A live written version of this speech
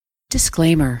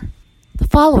Disclaimer. The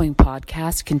following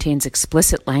podcast contains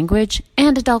explicit language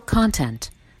and adult content.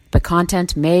 The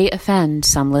content may offend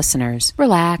some listeners.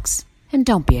 Relax and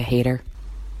don't be a hater.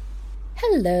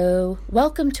 Hello.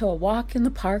 Welcome to a Walk in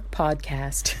the Park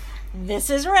podcast. This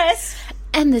is Ris.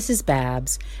 And this is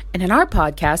Babs. And in our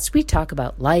podcast, we talk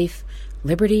about life,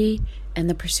 liberty, and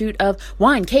the pursuit of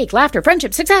wine, cake, laughter,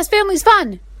 friendship, success, families,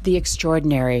 fun. The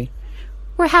extraordinary.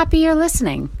 We're happy you're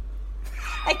listening.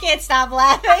 I can't stop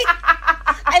laughing.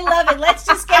 I love it. Let's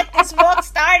just get this walk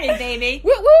started, baby.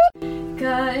 Woo woo!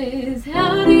 Guys,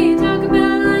 how do you talk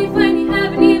about life when you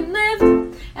haven't even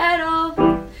lived at all?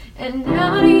 And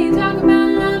how do you talk about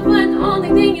love when the only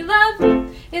thing you love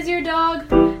is your dog?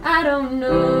 I don't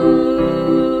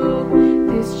know.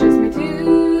 This just my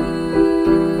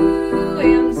 2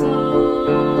 a.m. song.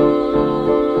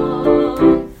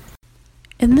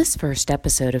 In this first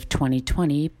episode of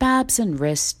 2020, Babs and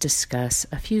Ris discuss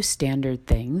a few standard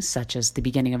things, such as the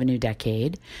beginning of a new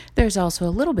decade. There's also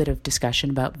a little bit of discussion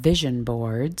about vision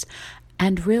boards.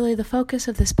 And really, the focus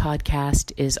of this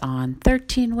podcast is on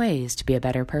 13 ways to be a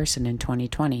better person in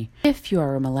 2020. If you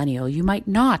are a millennial, you might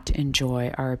not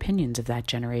enjoy our opinions of that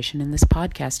generation in this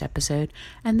podcast episode,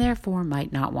 and therefore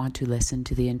might not want to listen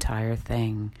to the entire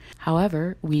thing.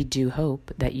 However, we do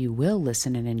hope that you will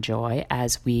listen and enjoy,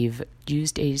 as we've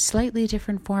used a slightly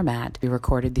different format. We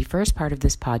recorded the first part of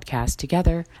this podcast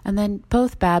together, and then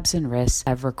both Babs and Ris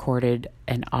have recorded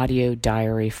an audio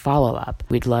diary follow-up.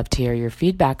 We'd love to hear your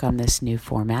feedback on this new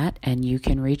format, and you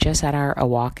can reach us at our A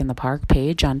Walk in the Park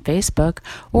page on Facebook,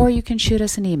 or you can shoot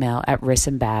us an email at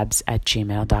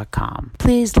risandbabs@gmail.com.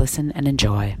 Please listen and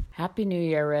enjoy. Happy New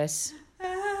Year, Ris.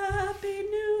 Happy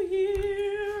New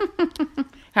Year.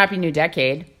 Happy New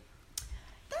Decade.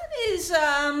 That is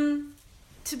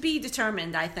to be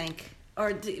determined, I think.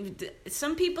 Or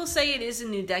some people say it is a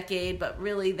new decade, but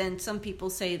really then some people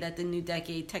say that the new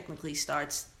decade technically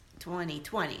starts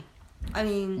 2020. I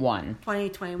mean,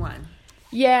 2021.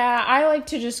 Yeah, I like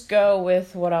to just go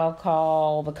with what I'll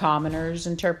call the commoner's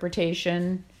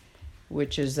interpretation,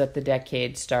 which is that the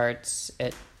decade starts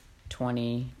at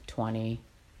 2020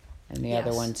 and the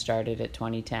other one started at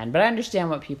 2010. But I understand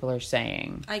what people are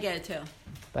saying. I get it too.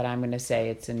 But I'm going to say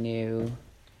it's a new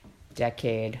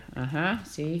decade.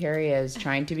 See, here he is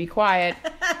trying to be quiet.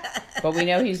 But we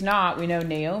know he's not. We know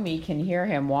Naomi can hear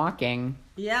him walking.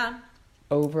 Yeah.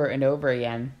 Over and over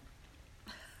again.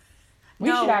 We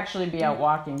should actually be out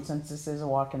walking since this is a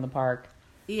walk in the park.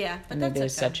 Yeah, but and that's it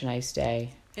is such a nice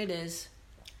day. It is.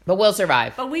 But we'll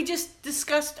survive. But we just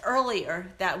discussed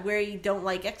earlier that we don't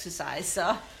like exercise,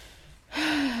 so.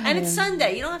 And it's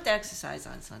Sunday. You don't have to exercise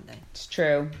on Sunday. It's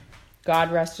true.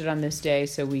 God rested on this day,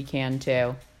 so we can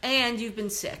too. And you've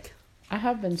been sick. I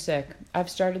have been sick.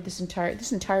 I've started this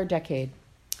entire decade.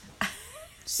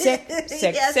 Sick.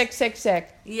 Sick.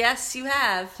 Yes, you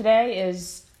have. Today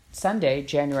is Sunday,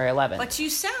 January 11th. But you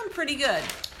sound pretty good.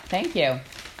 Thank you.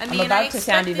 I mean, I'm about to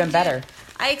sound even better.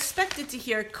 I expected to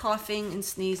hear coughing and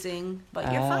sneezing,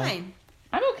 but you're fine.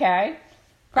 I'm okay.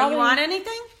 Probably. Are you on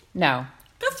anything? No.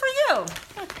 Good for you.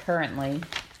 Not currently.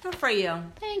 Good for you.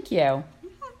 Thank you.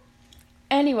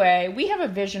 Anyway, we have a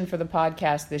vision for the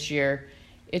podcast this year.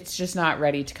 It's just not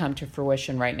ready to come to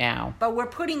fruition right now. But we're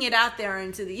putting it out there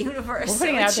into the universe. We're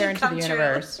putting it out there into the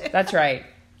universe. That's right.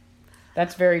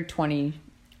 That's very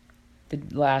the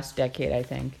last decade, I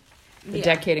think. The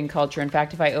decade in culture. In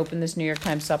fact, if I open this New York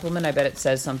Times supplement, I bet it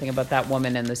says something about that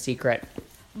woman in The Secret.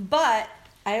 But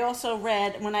I also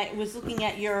read, when I was looking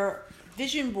at your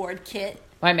vision board kit,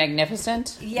 My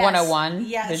Magnificent 101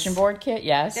 vision board kit,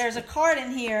 yes. There's a card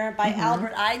in here by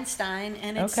Albert Einstein,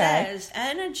 and it says,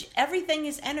 "Energy. Everything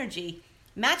is energy.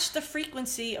 Match the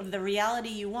frequency of the reality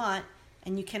you want,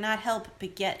 and you cannot help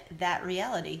but get that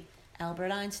reality."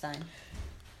 Albert Einstein.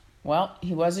 Well,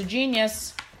 he was a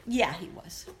genius. Yeah, he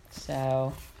was.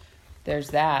 So, there's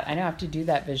that. I know I have to do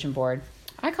that vision board.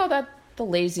 I call that the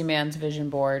lazy man's vision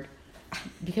board.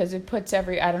 Because it puts I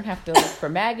don't have to look for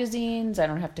magazines. I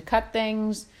don't have to cut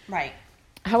things. Right.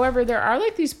 However, there are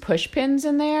like these push pins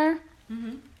in there.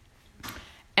 Mm-hmm.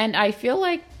 And I feel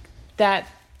like that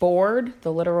board,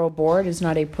 the literal board, is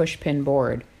not a push pin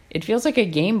board. It feels like a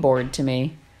game board to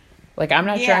me. Like, I'm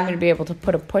not sure I'm going to be able to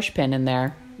put a push pin in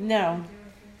there. No.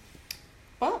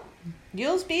 Well,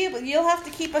 you'll have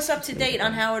to keep us up to date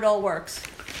on how it all works.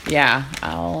 Yeah,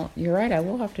 you're right. I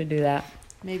will have to do that.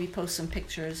 Maybe post some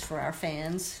pictures for our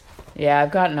fans. Yeah, I've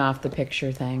gotten off the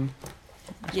picture thing.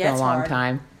 It's been a long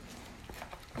time.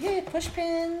 Yeah, push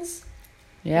pins.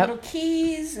 Yep. Little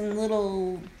keys and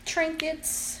little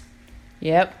trinkets.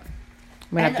 Yep. I'm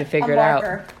going to have to figure it out.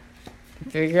 I'm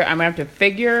going to have to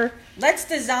figure Let's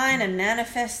design and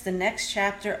manifest the next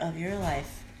chapter of your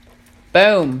life.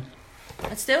 Boom.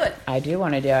 Let's do it. I do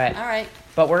want to do it. All right.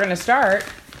 But we're going to start.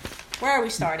 Where are we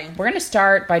starting? We're going to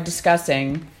start by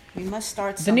discussing We must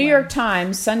start the somewhere. New York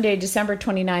Times, Sunday, December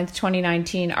 29th,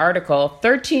 2019 article,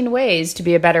 13 Ways to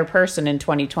be a Better Person in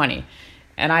 2020.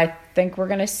 And I think we're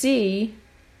going to see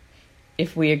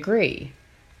if we agree.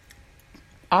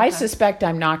 I suspect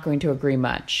I'm not going to agree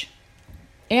much.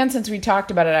 And since we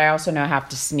talked about it, I also now have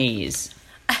to sneeze.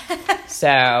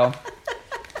 So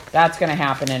that's going to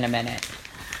happen in a minute.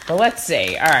 But let's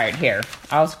see. All right, here.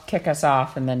 I'll kick us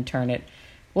off and then turn it.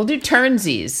 We'll do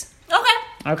turnsies.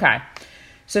 Okay.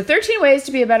 So 13 Ways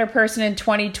to be a Better Person in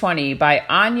 2020 by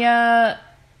Anya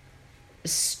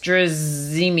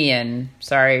Strazemian.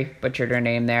 Sorry, butchered her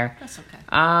name there. That's okay.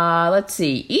 Let's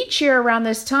see. Each year around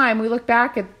this time, we look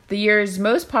back at the year's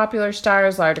most popular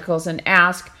styles articles and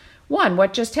ask, 1,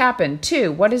 what just happened?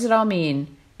 2, what does it all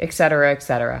mean? Etc.,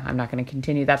 etc. I'm not going to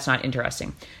continue. That's not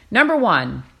interesting. Number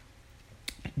 1,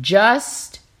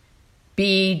 just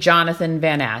be Jonathan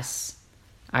Van Ness.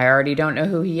 I already don't know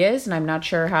who he is, and I'm not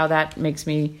sure how that makes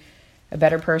me a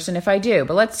better person if I do.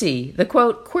 But let's see. The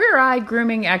quote, queer-eyed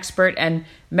grooming expert and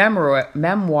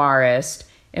memoirist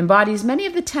embodies many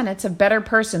of the tenets of better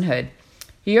personhood.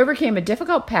 He overcame a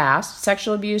difficult past,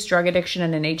 sexual abuse, drug addiction,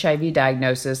 and an HIV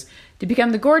diagnosis to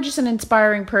become the gorgeous and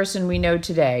inspiring person we know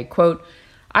today. Quote,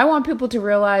 I want people to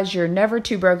realize you're never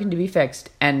too broken to be fixed,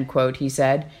 end quote, he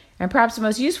said. And perhaps the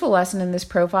most useful lesson in this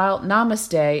profile,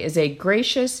 namaste is a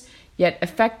gracious yet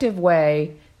effective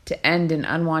way to end an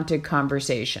unwanted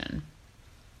conversation.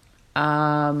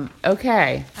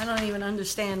 Okay. I don't even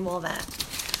understand all that.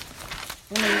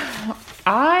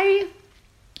 I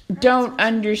don't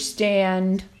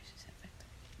understand.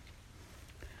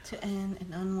 To end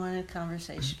an unwanted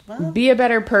conversation. Well, Be a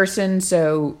better person,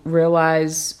 so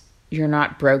realize you're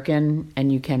not broken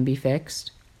and you can be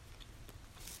fixed.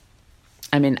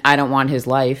 I mean, I don't want his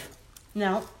life.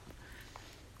 no.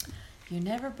 You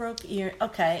never broke ear.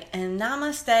 Okay, and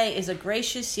namaste is a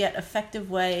gracious yet effective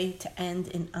way to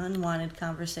end an unwanted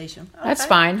conversation. Okay. That's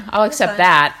fine. I'll That's accept fine.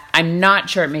 that. I'm not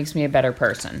sure it makes me a better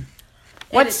person.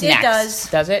 What's it next? does.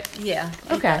 Does it? Yeah,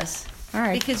 it Okay. does. All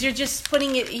right. Because you're just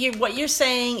putting it, what you're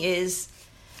saying is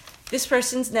this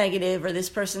person's negative or this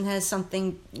person has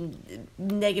something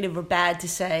negative or bad to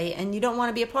say, and you don't want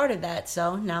to be a part of that.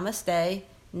 So, namaste.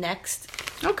 Next.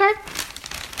 Okay.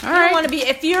 All You don't right. want to be,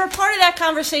 if you're a part of that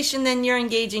conversation, then you're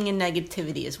engaging in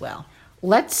negativity as well.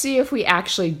 Let's see if we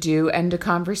actually do end a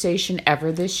conversation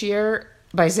ever this year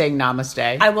by saying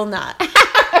namaste. I will not.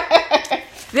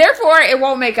 Therefore, it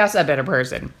won't make us a better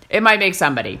person. It might make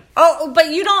somebody. Oh, but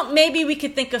you don't, maybe we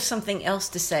could think of something else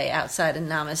to say outside of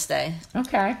namaste.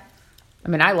 Okay. I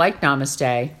mean, I like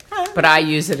namaste, but I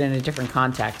use it in a different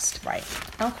context. Right.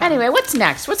 Okay. Anyway, what's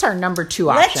next? What's our number 2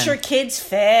 option? Let your kids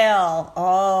fail.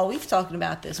 Oh, we've talked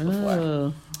about this before.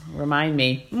 Ooh, remind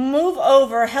me. Move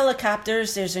over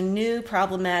helicopters. There's a new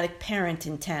problematic parent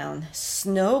in town.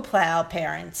 Snowplow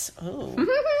parents. Ooh.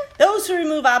 Those who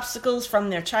remove obstacles from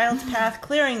their child's path,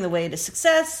 clearing the way to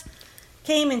success,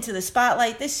 came into the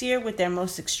spotlight this year with their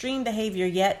most extreme behavior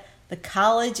yet, the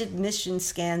college admissions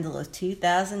scandal of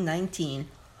 2019,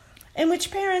 in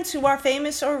which parents who are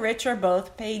famous or rich or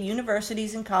both paid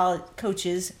universities and college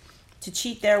coaches to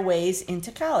cheat their ways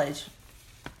into college.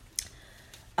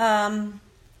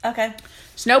 Okay.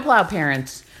 Snowplow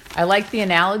parents. I like the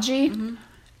analogy.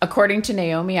 According to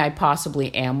Naomi, I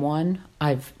possibly am one.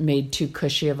 I've made too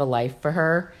cushy of a life for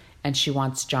her, and she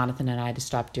wants Jonathan and I to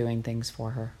stop doing things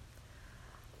for her.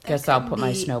 Guess I'll put my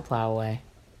be- snowplow away.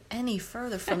 Any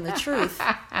further from the truth.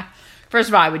 First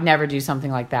of all, I would never do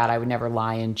something like that. I would never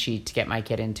lie and cheat to get my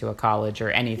kid into a college or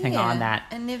anything on that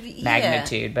and if,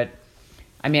 magnitude. But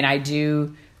I mean, I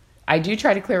do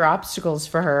try to clear obstacles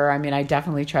for her. I mean, I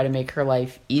definitely try to make her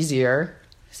life easier.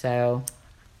 So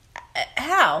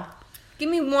How? Give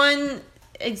me one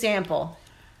example.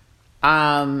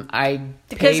 I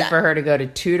Because pay for her to go to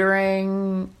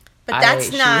tutoring. But that's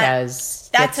she not. has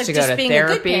That's gets to just go to being a good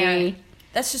therapy. parent.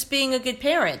 That's just being a good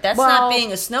parent. That's Well- not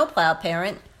being a snowplow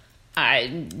parent.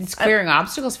 It's clearing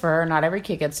obstacles for her. Not every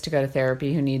kid gets to go to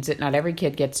therapy who needs it. Not every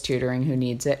kid gets tutoring who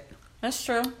needs it. That's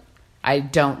true. I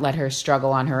don't let her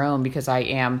struggle on her own because I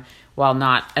am, while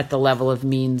not at the level of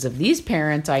means of these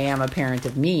parents, I am a parent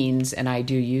of means, and I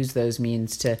do use those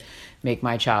means to make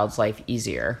my child's life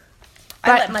easier. I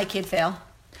But- let my kid fail.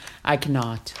 I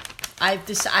cannot. I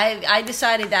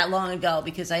decided that long ago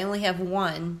because I only have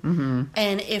one,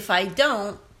 and if I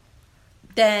don't,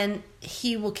 then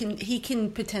he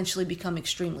can potentially become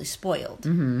extremely spoiled.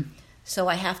 So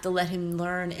I have to let him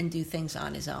learn and do things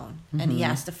on his own. And he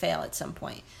has to fail at some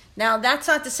point. Now, that's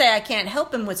not to say I can't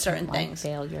help him with certain things.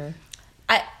 Failure.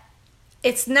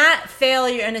 It's not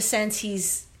failure in a sense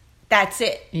that's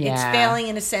it. Yeah. It's failing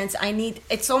in a sense.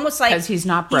 It's almost like because he's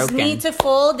not broken. He needs to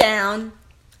fall down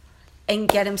and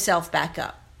get himself back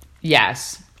up.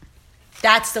 Yes.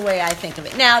 That's the way I think of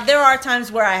it. Now, there are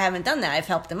times where I haven't done that. I've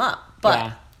helped him up.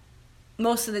 But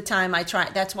most of the time I try.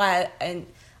 That's why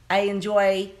I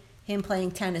enjoy him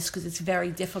playing tennis, because it's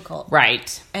very difficult.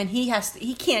 Right. And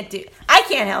I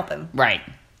can't help him. Right.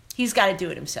 He's got to do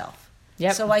it himself.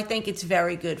 Yep. So I think it's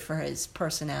very good for his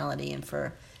personality and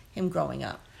for him growing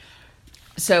up.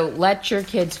 So let your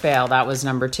kids fail. That was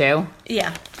number 2.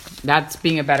 Yeah. That's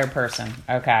being a better person.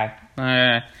 Okay.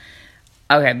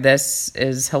 Okay, this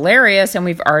is hilarious, and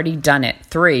we've already done it.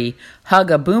 3,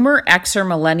 hug a boomer, Xer,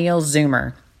 millennial,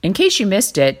 Zoomer. In case you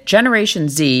missed it, Generation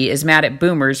Z is mad at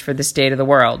boomers for the state of the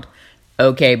world.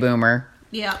 Okay, boomer.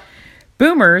 Yeah.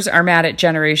 Boomers are mad at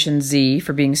Generation Z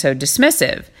for being so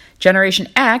dismissive. Generation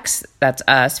X, that's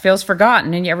us, feels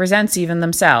forgotten and yet resents even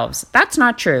themselves. That's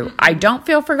not true. I don't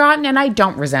feel forgotten and I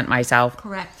don't resent myself.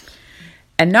 Correct.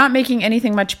 And not making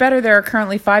anything much better, there are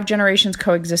currently 5 generations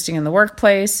coexisting in the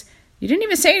workplace. You didn't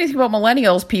even say anything about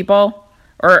millennials, people.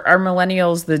 Or are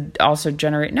millennials the also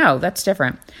generate? No, that's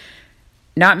different.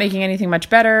 Not making anything much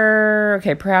better.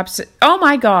 Okay, perhaps. Oh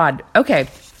my God. Okay.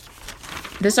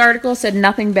 This article said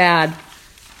nothing bad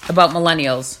about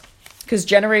millennials. Because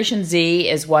Generation Z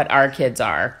is what our kids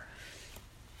are.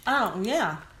 Oh,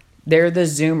 yeah. They're the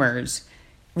Zoomers.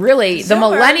 Really, the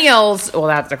Zoomers. Millennials, well,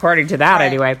 that's according to that Right.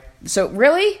 anyway. So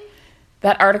really,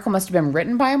 that article must have been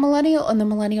written by a millennial, and the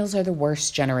millennials are the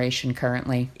worst generation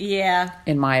currently, Yeah.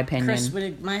 in my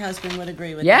opinion. My husband would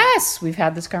agree with that. Yes, we've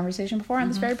had this conversation before on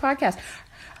this very podcast.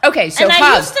 Okay, so And I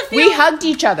hugs. used to feel- We hugged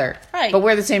each other, Right. but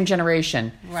we're the same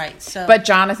generation. Right. So. But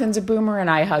Jonathan's a boomer, and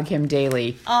I hug him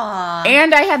daily. Aw.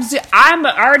 And I'm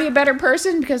already a better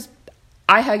person because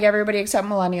I hug everybody except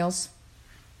millennials.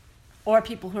 Or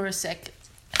people who are sick.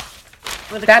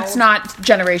 With a That's cold. not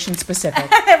generation specific.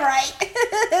 Right.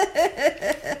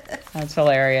 That's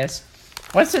hilarious.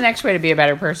 What's the next way to be a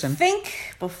better person?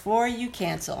 Think before you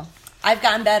cancel. I've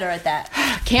gotten better at that.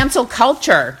 Cancel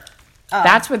culture.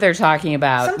 That's what they're talking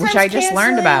about, which I just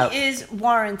learned about. Canceling is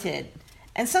warranted,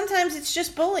 and sometimes it's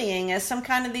just bullying, as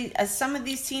some of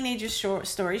these teenagers'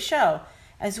 stories show.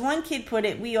 As one kid put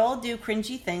it, we all do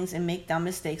cringy things and make dumb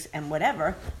mistakes and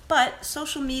whatever. But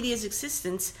social media's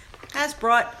existence has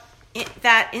brought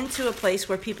that into a place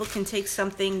where people can take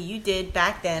something you did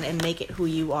back then and make it who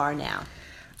you are now.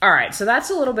 All right, so that's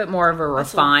a little bit more of a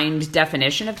refined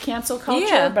definition of cancel culture,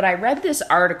 Yeah. but I read this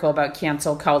article about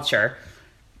cancel culture,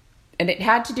 and it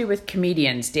had to do with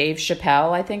comedians. Dave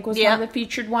Chappelle, I think, was one of the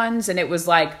featured ones, and it was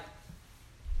like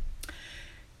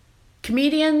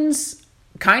comedians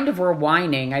kind of were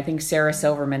whining. I think Sarah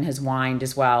Silverman has whined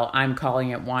as well. I'm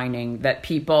calling it whining, that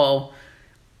people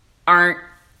aren't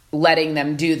letting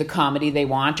them do the comedy they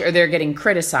want, or they're getting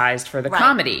criticized for the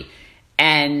comedy.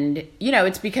 And,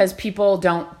 it's because people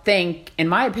don't think, in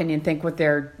my opinion, think what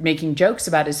they're making jokes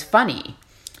about is funny.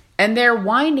 And they're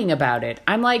whining about it.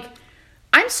 I'm like,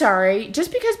 I'm sorry.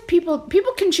 Just because people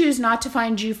can choose not to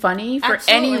find you funny for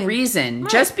any reason.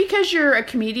 Right. Just because you're a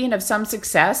comedian of some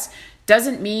success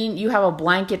doesn't mean you have a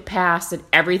blanket pass that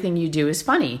everything you do is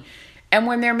funny. And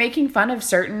when they're making fun of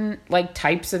certain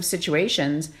types of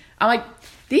situations, I'm like,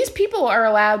 these people are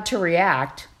allowed to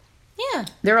react. Yeah.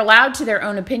 They're allowed to their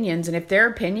own opinions. And if their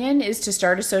opinion is to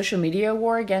start a social media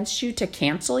war against you, to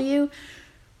cancel you,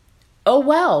 oh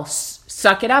well,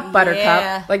 suck it up, Buttercup.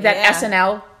 Yeah, that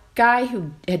SNL guy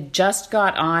who had just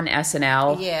got on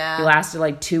SNL. Yeah. He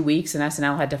lasted 2 weeks and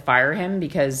SNL had to fire him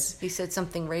because he said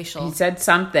something racial. He said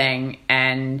something,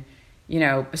 and,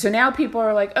 so now people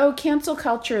are like, oh, cancel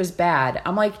culture is bad.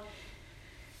 I'm like,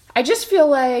 I just feel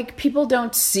like people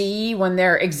don't see when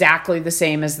they're exactly the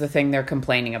same as the thing they're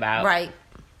complaining about. Right.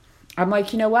 I'm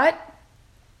like, you know what?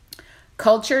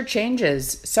 Culture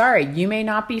changes. Sorry, you may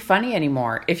not be funny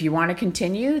anymore. If you want to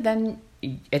continue, then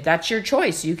if that's your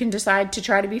choice. You can decide to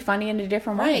try to be funny in a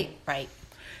different way. Right.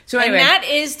 So anyway, and that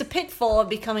is the pitfall of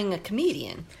becoming a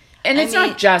comedian. And it's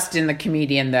not just in the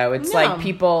comedian, though. It's like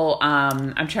people,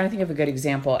 I'm trying to think of a good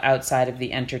example outside of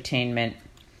the entertainment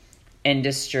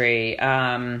industry.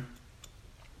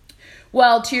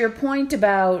 Well, to your point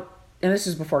about, and this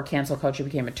was before cancel culture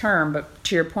became a term, but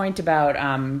to your point about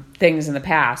things in the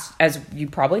past, as you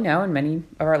probably know, and many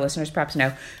of our listeners perhaps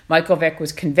know, Michael Vick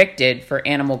was convicted for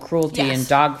animal cruelty and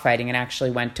dogfighting and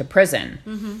actually went to prison.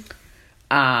 Mm-hmm.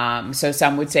 So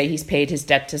some would say he's paid his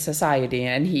debt to society,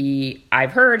 and he,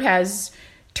 I've heard, has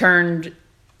turned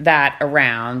that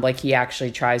around. Like, he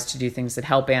actually tries to do things that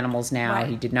help animals now. Right.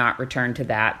 He did not return to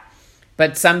that.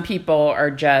 But some people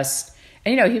are just,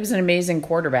 and he was an amazing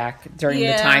quarterback during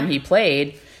the time he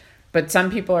played. But some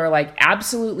people are like,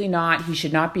 absolutely not. He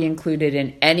should not be included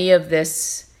in any of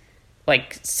this,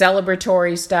 like,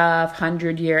 celebratory stuff,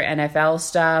 100-year NFL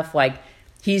stuff. Like,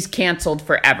 he's canceled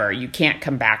forever. You can't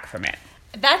come back from it.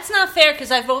 That's not fair,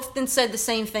 because I've often said the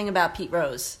same thing about Pete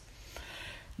Rose.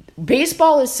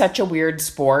 Baseball is such a weird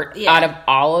sport. Out of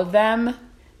all of them.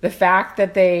 The fact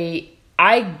that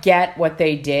I get what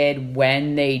they did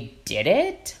when they did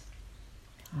it,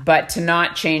 but to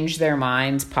not change their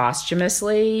minds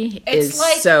posthumously is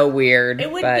like, so weird.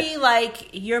 It would be like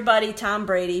your buddy Tom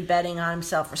Brady betting on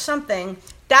himself or something.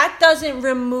 That doesn't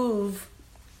remove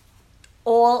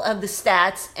all of the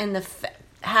stats and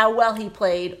how well he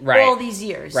played all these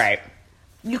years. Right.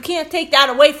 You can't take that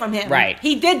away from him. Right.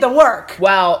 He did the work.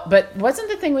 Well, but wasn't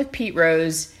the thing with Pete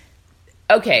Rose...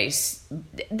 Okay,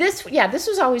 this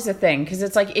was always a thing, because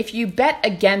it's like, if you bet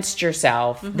against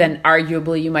yourself, then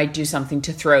arguably you might do something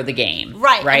to throw the game.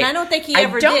 Right, and I don't think he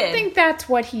ever did. I don't think that's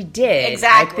what he did.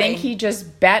 Exactly. I think he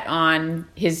just bet on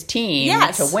his team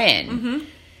to win.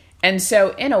 And so,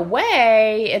 in a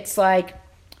way, it's like,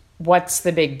 what's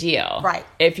the big deal? Right.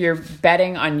 If you're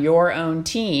betting on your own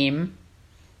team,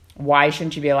 why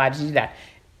shouldn't you be allowed to do that?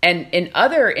 And in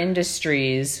other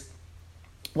industries...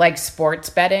 like sports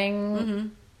betting,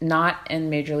 not in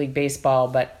Major League Baseball,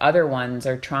 but other ones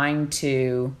are trying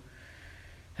to...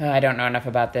 I don't know enough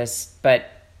about this, but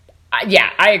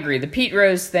I agree. The Pete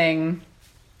Rose thing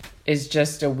is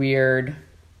just a weird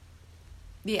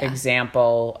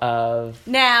example of...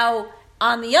 Now,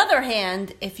 on the other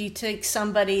hand, if you take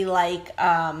somebody like...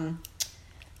 Barry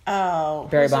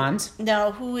Bonds?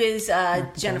 No, who is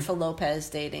Jennifer Lopez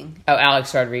dating? Oh,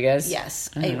 Alex Rodriguez? Yes,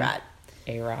 A-Rod.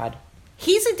 A-Rod.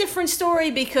 He's a different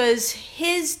story, because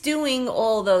his doing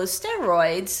all those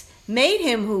steroids made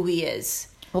him who he is.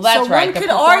 Well, that's right. The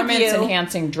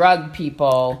performance-enhancing drug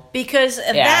people. Because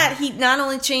of that, he not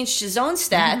only changed his own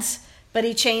stats, but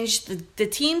he changed the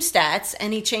team stats,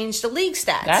 and he changed the league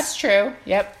stats. That's true.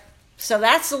 Yep. So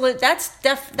that's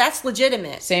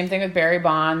legitimate. Same thing with Barry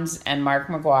Bonds and Mark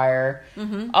McGwire.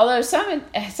 Although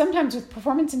sometimes with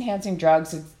performance-enhancing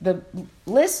drugs, the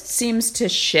list seems to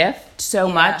shift so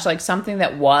much. Like, something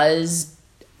that was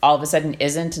all of a sudden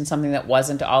isn't, and something that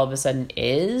wasn't all of a sudden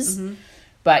is.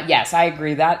 But yes, I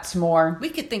agree. That's more... We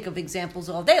could think of examples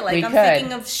all day. Like, I'm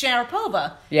thinking of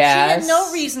Sharapova. Yes. She had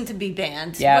no reason to be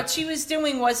banned. What she was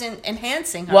doing wasn't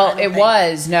enhancing her. Well, it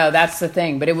was. No, that's the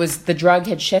thing. But it was... The drug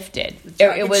had shifted.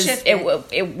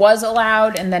 It was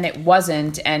allowed, and then it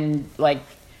wasn't. And, like,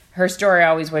 her story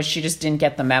always was she just didn't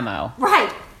get the memo.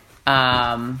 Right.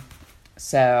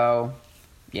 So,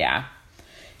 yeah.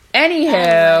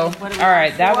 Anywho. All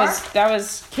right. That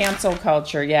was cancel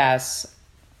culture. Yes.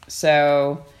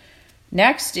 So,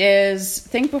 next is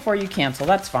think before you cancel.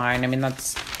 That's fine. I mean,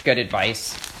 that's good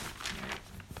advice.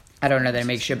 I don't know that it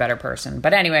makes you a better person.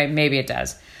 But anyway, maybe it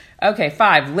does. Okay,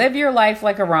 5. Live your life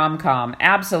like a rom-com.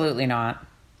 Absolutely not.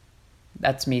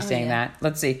 That's me saying that.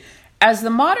 Let's see. As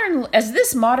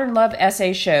this modern love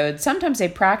essay showed, sometimes a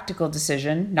practical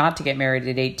decision, not to get married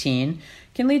at 18,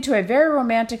 can lead to a very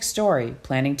romantic story.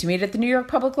 Planning to meet at the New York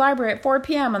Public Library at 4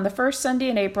 p.m. on the first Sunday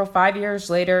in April 5 years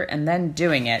later, and then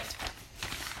doing it.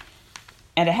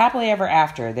 And a happily ever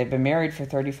after. They've been married for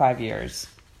 35 years.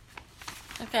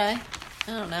 Okay.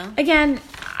 I don't know. Again,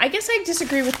 I guess I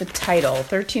disagree with the title.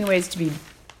 13 Ways to Be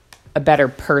a Better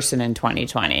Person in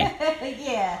 2020.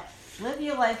 Yeah. Live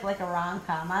your life like a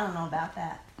rom-com. I don't know about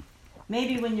that.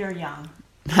 Maybe when you're young.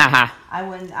 Haha. I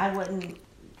wouldn't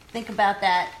think about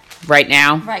that. Right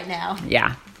now? Right now.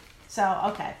 Yeah. So,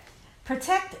 okay.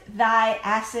 Protect thy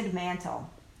acid mantle.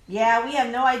 Yeah, we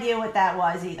have no idea what that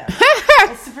was either.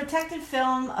 It's the protective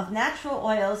film of natural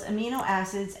oils, amino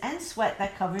acids, and sweat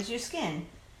that covers your skin.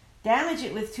 Damage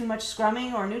it with too much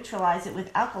scrubbing or neutralize it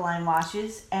with alkaline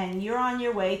washes, and you're on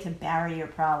your way to barrier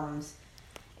problems.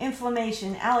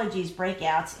 Inflammation, allergies,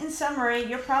 breakouts. In summary,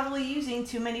 you're probably using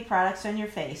too many products on your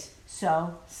face.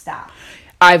 So, stop.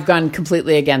 I've gone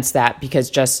completely against that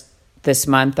because just this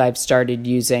month I've started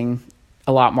using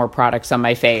a lot more products on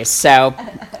my face. So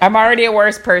I'm already a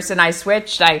worse person. I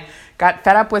switched. I got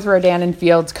fed up with Rodan &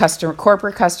 Field's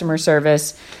corporate customer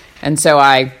service. And so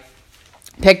I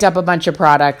picked up a bunch of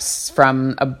products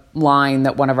from a line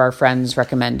that one of our friends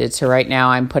recommended. So right now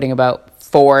I'm putting about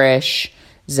 4-ish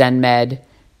ZenMed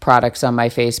products on my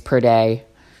face per day.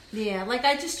 Yeah, like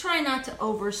I just try not to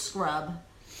over scrub.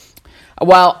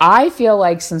 Well, I feel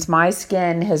like since my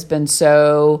skin has been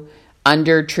so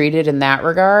undertreated in that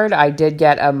regard. I did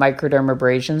get a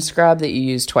microdermabrasion scrub that you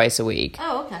use twice a week.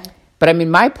 Oh, okay. But I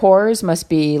mean, my pores must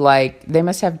be like, they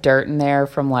must have dirt in there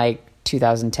from like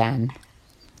 2010.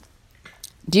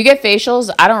 Do you get facials?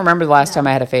 I don't remember the last time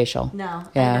I had a facial. No.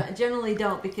 Yeah. I generally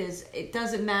don't, because it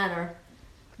doesn't matter.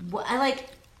 I like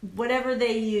whatever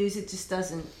they use, it just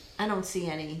doesn't, I don't see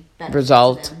any benefit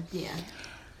result. to them. Yeah.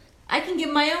 I can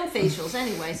give my own facials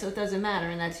anyway, so it doesn't matter,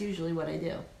 and that's usually what I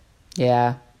do.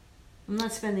 Yeah. I'm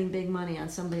not spending big money on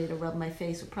somebody to rub my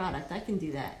face with product. I can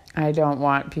do that. I don't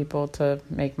want people to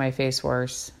make my face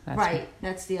worse.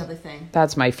 That's the other thing.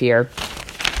 That's my fear.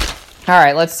 All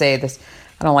right, let's say this.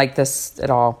 I don't like this at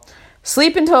all.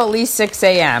 Sleep until at least 6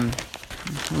 a.m.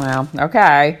 Well,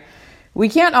 okay. We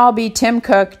can't all be Tim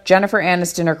Cook, Jennifer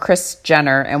Aniston, or Kris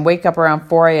Jenner and wake up around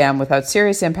 4 a.m. without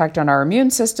serious impact on our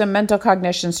immune system, mental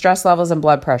cognition, stress levels, and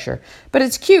blood pressure. But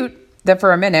it's cute that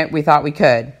for a minute we thought we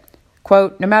could.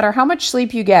 Quote, no matter how much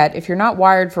sleep you get, if you're not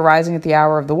wired for rising at the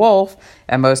hour of the wolf,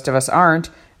 and most of us aren't,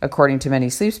 according to many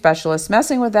sleep specialists,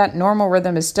 messing with that normal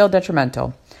rhythm is still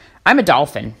detrimental. I'm a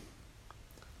dolphin.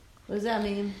 What does that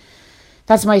mean?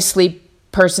 That's my sleep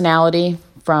personality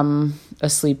from a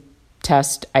sleep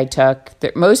test I took.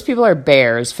 Most people are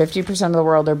bears. 50% of the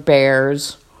world are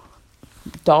bears.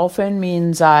 Dolphin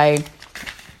means I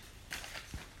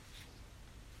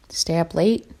stay up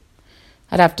late.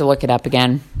 I'd have to look it up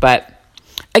again. But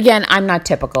again, I'm not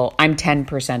typical. I'm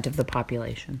 10% of the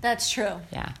population. That's true.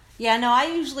 Yeah. Yeah, no, I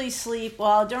usually sleep,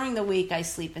 well, during the week I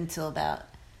sleep until about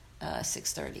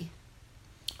 6:30.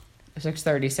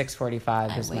 6:30,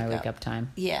 6:45 is my wake up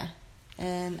time. Yeah.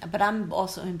 But I'm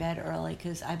also in bed early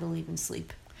because I believe in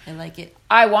sleep. I like it.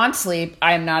 I want sleep.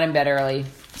 I am not in bed early.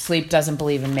 Sleep doesn't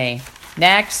believe in me.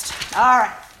 Next. All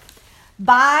right.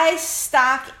 Buy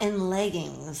stock in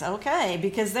leggings. Okay,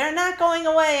 because they're not going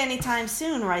away anytime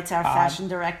soon, writes our fashion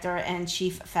director and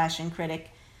chief fashion critic,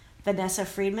 Vanessa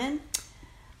Friedman.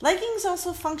 Leggings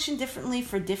also function differently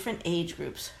for different age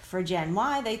groups. For Gen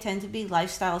Y, they tend to be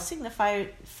lifestyle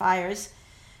signifiers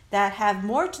that have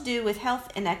more to do with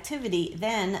health and activity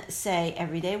than, say,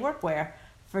 everyday workwear.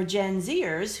 For Gen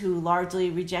Zers, who largely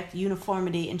reject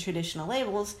uniformity and traditional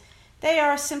labels, they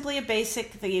are simply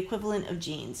the equivalent of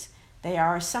jeans. They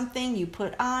are something you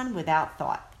put on without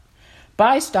thought.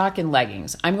 Buy stock in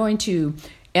leggings. I'm going to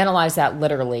analyze that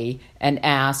literally and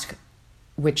ask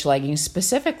which leggings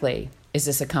specifically. Is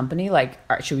this a company? Like,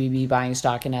 should we be buying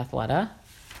stock in Athleta?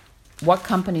 What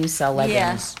companies sell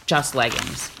leggings? Yeah. Just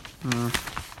leggings. All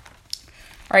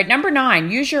right, number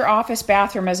 9. Use your office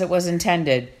bathroom as it was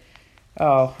intended.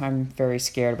 Oh, I'm very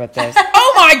scared about this.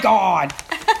 Oh, my God!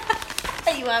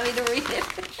 You want me to read it?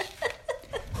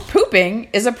 Pooping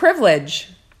is a privilege.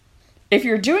 If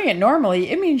you're doing it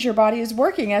normally, it means your body is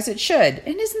working as it should.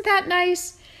 And isn't that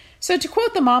nice? So to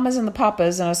quote the mamas and the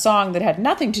papas in a song that had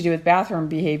nothing to do with bathroom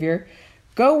behavior,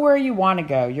 go where you want to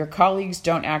go. Your colleagues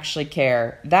don't actually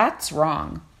care. That's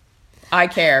wrong. I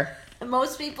care.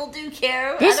 Most people do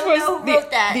care. I don't know who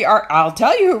wrote that. I'll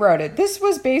tell you who wrote it. This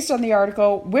was based on the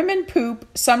article, Women Poop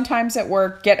Sometimes at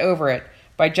Work, Get Over It,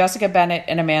 by Jessica Bennett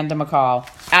and Amanda McCall.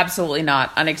 Absolutely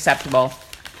not. Unacceptable.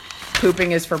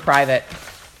 Pooping is for private.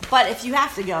 But if you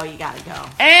have to go, you gotta go.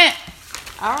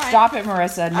 All right. Stop it,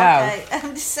 Marissa. No. Okay,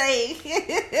 I'm just saying.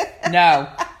 No.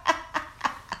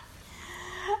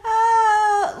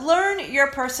 Learn your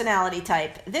personality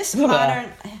type. This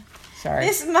modern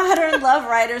love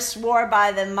writer swore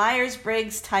by the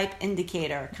Myers-Briggs Type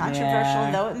Indicator,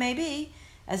 controversial though it may be,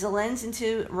 as a lens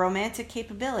into romantic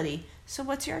capability. So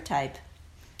what's your type?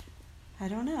 I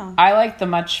don't know. I like the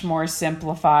much more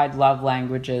simplified love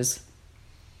languages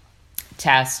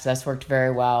test. That's worked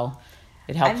very well.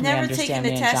 It helped me understand. I've never taken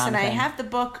the test, and I have the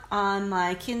book on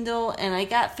my Kindle, and I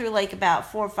got through like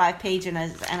about 4 or 5 pages,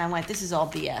 and I went, "This is all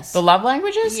BS." The love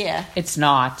languages? Yeah, it's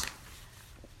not.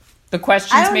 The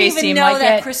questions may seem like it. I don't even know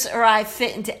that Chris or I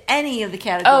fit into any of the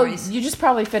categories. Oh, you just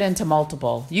probably fit into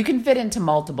multiple. You can fit into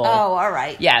multiple. Oh, all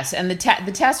right. Yes, and the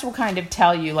test will kind of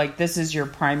tell you, like, this is your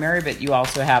primary, but you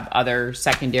also have other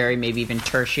secondary, maybe even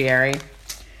tertiary.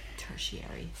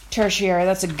 Tertiary,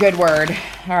 that's a good word.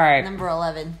 All right. Number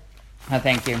 11. Oh,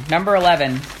 thank you. Number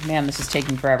 11. Man, this is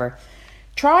taking forever.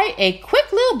 Try a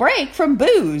quick little break from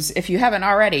booze if you haven't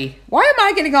already. Why am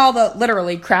I getting all the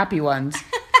literally crappy ones?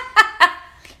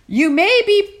 You may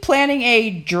be planning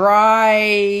a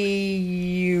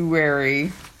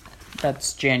dryuary,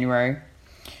 that's January,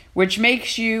 which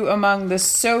makes you among the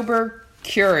sober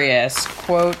curious,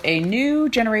 quote, a new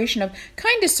generation of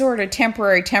kind of sort of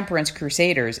temporary temperance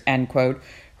crusaders, end quote,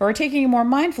 who are taking a more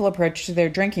mindful approach to their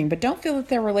drinking, but don't feel that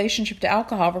their relationship to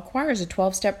alcohol requires a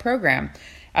 12-step program.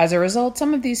 As a result,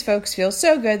 some of these folks feel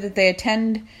so good that they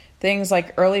attend things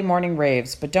like early morning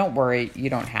raves, but don't worry, you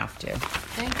don't have to.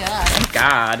 Thank God. Thank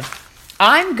God.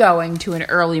 I'm going to an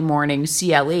early morning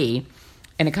CLE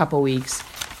in a couple weeks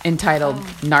entitled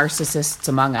Narcissists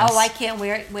Among Us. Oh, I can't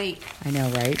wait. I know,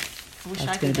 right? I wish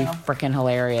That's I going could to be go. freaking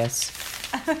hilarious.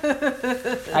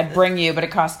 I'd bring you, but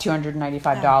it costs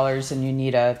 $295 and you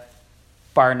need a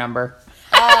bar number.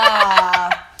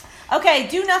 Okay,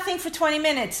 do nothing for 20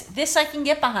 minutes. This I can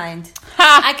get behind.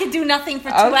 I could do nothing for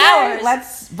 2 hours.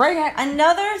 Let's bring it.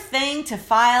 Another thing to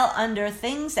file under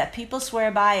things that people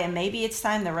swear by, and maybe it's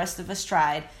time the rest of us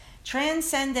tried.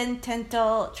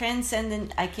 Transcendental,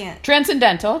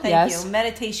 Transcendental, thank yes. you,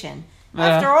 meditation.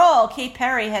 After all, Kate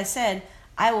Perry has said,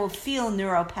 I will feel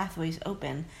neural pathways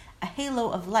open, a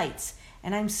halo of lights,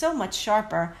 and I'm so much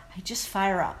sharper, I just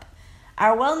fire up.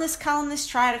 Our wellness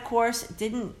columnist tried a course,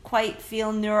 didn't quite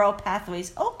feel neural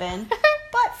pathways open,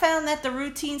 but found that the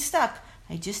routine stuck.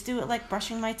 I just do it like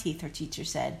brushing my teeth, her teacher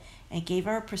said, and gave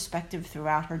her a perspective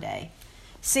throughout her day.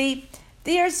 See,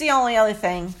 here's the only other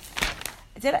thing.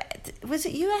 Was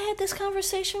it you I had this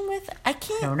conversation with? I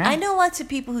don't know. I know lots of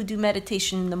people who do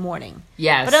meditation in the morning.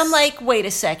 Yes. But I'm like, wait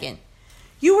a second.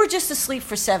 You were just asleep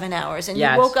for 7 hours and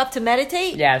Yes. you woke up to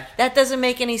meditate? Yes. That doesn't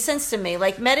make any sense to me.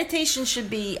 Like, meditation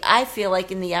should be, I feel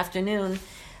like, in the afternoon,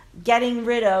 getting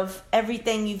rid of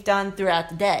everything you've done throughout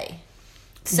the day.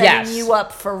 Setting you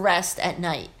up for rest at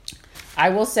night. I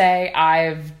will say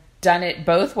I've done it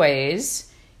both ways,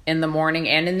 in the morning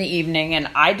and in the evening. And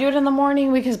I do it in the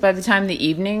morning because by the time the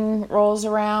evening rolls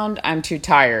around, I'm too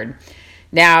tired.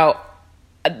 Now,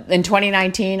 in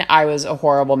 2019, I was a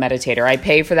horrible meditator. I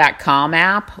pay for that Calm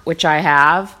app, which I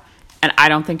have, and I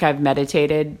don't think I've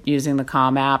meditated using the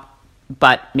Calm app,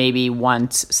 but maybe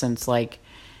once since like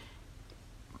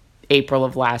April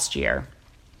of last year.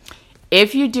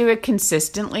 If you do it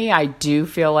consistently, I do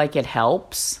feel like it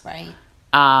helps. Right.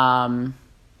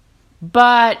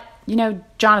 But, you know,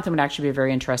 Jonathan would actually be a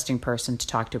very interesting person to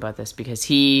talk to about this because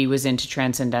he was into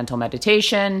transcendental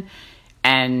meditation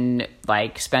and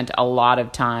like spent a lot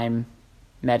of time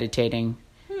meditating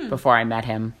before I met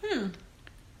him.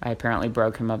 I apparently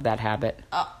broke him of that habit.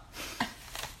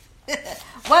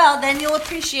 Well, then you'll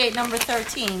appreciate number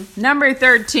 13. Number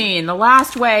 13, the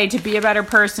last way to be a better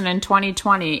person in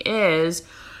 2020 is,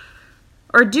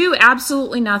 or do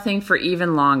absolutely nothing for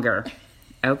even longer.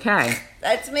 Okay.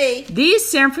 That's me. These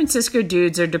San Francisco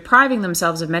dudes are depriving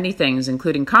themselves of many things,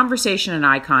 including conversation and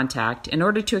eye contact, in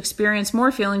order to experience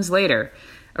more feelings later.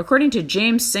 According to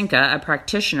James Sinka, a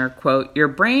practitioner, quote, your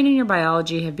brain and your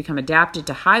biology have become adapted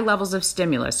to high levels of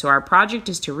stimulus, so our project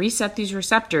is to reset these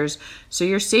receptors so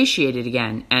you're satiated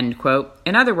again, end quote.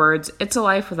 In other words, it's a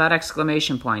life without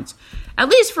exclamation points. At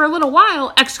least for a little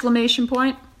while, exclamation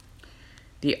point.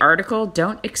 The article,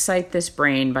 Don't Excite This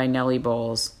Brain by Nellie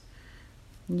Bowles.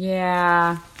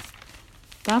 Yeah,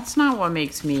 that's not what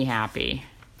makes me happy.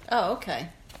 Oh, okay.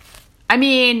 I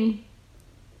mean,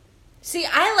 see,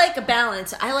 I like a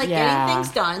balance. I like getting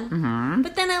things done,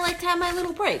 but then I like to have my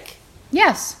little break.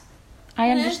 Yes, I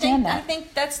And understand I that.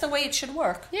 think that's the way it should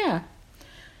work. Yeah.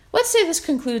 Let's say this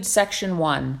concludes section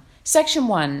 1. Section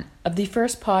 1 of the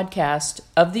first podcast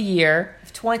of the year.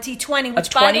 2020, which,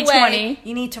 Of by the 2020. way,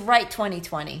 you need to write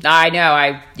 2020. I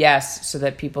know, yes, so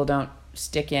that people don't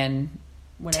stick in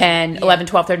 10, 11,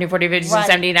 12, 13, 14, 15, Right.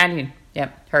 17, 19.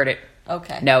 Yep, heard it.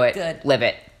 Okay. Know it. Good. Live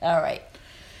it. All right.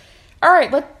 All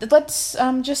right, let's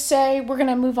just say we're going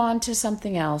to move on to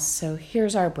something else. So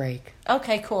here's our break.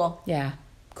 Okay, cool. Yeah,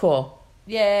 cool.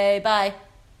 Yay, bye.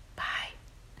 Bye.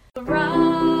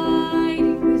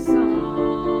 Writing this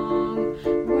song,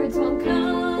 words won't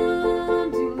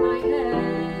come to my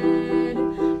head.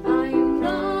 I am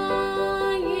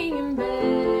lying in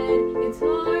bed, it's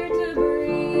hard to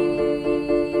breathe.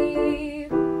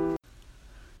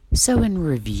 So in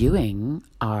reviewing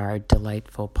our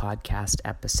delightful podcast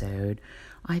episode,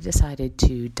 I decided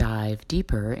to dive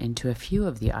deeper into a few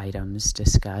of the items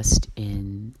discussed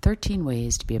in 13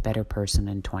 Ways to Be a Better Person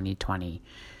in 2020.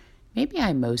 Maybe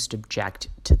I most object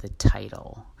to the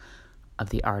title of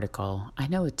the article. I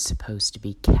know it's supposed to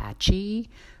be catchy,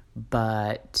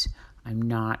 but I'm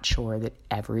not sure that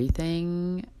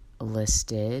everything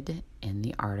listed in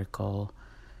the article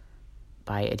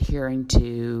by adhering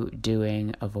to,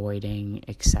 doing, avoiding,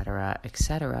 etc.,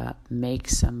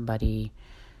 makes somebody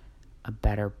a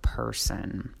better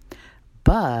person.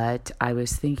 But I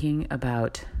was thinking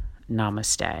about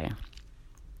namaste,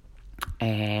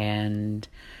 and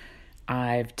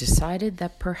I've decided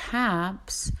that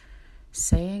perhaps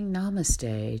saying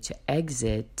namaste to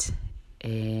exit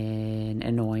an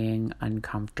annoying,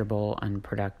 uncomfortable,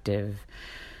 unproductive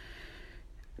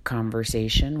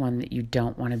conversation, one that you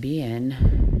don't want to be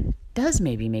in, does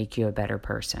maybe make you a better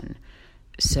person.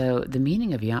 So the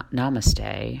meaning of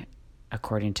namaste,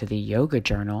 according to the Yoga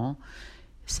Journal,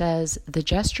 says the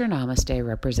gesture namaste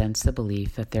represents the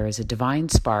belief that there is a divine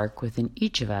spark within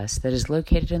each of us that is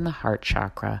located in the heart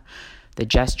chakra. The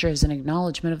gesture is an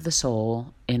acknowledgement of the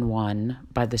soul in one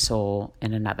by the soul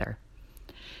in another.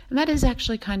 And that is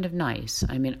actually kind of nice.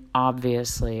 I mean,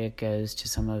 obviously it goes to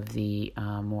some of the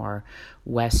more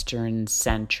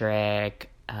Western-centric,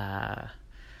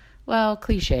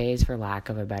 cliches for lack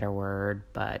of a better word,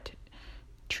 but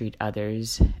treat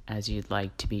others as you'd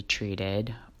like to be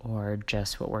treated, or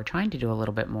just what we're trying to do a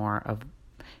little bit more of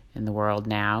in the world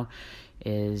now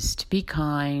is to be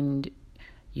kind.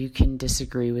 You can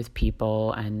disagree with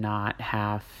people and not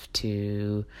have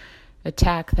to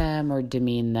attack them or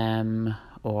demean them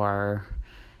or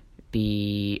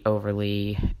be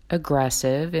overly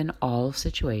aggressive in all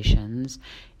situations.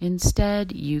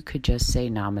 Instead, you could just say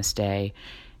namaste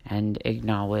and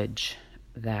acknowledge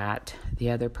that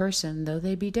the other person, though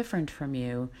they be different from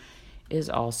you, is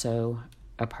also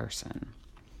a person.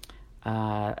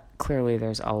 Clearly,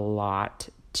 there's a lot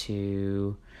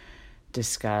to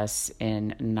discuss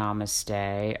in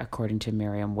namaste. According to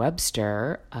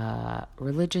Merriam-Webster,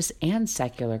 religious and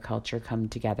secular culture come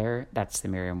together. That's the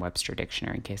Merriam-Webster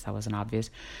dictionary, in case that wasn't obvious.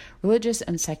 Religious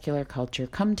and secular culture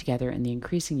come together in the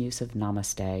increasing use of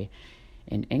namaste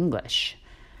in English.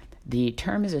 The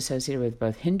term is associated with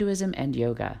both Hinduism and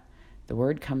yoga. The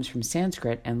word comes from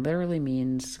Sanskrit and literally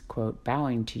means, quote,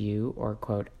 bowing to you, or,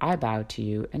 quote, I bow to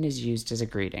you, and is used as a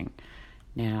greeting.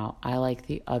 Now, I like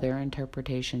the other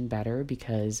interpretation better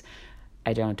because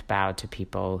I don't bow to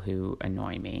people who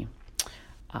annoy me.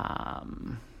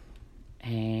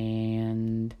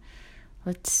 And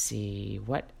let's see,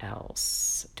 what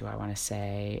else do I want to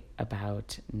say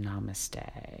about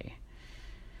namaste?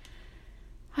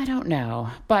 I don't know,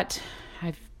 but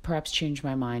I've perhaps changed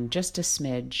my mind just a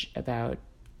smidge about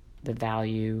the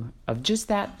value of just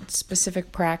that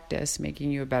specific practice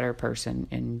making you a better person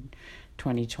in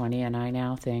 2020, and I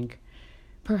now think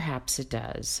perhaps it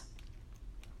does.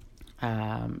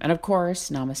 And of course,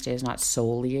 namaste is not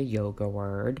solely a yoga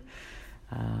word.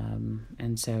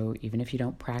 And so even if you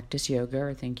don't practice yoga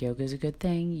or think yoga is a good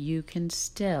thing, you can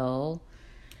still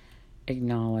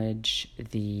acknowledge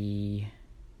the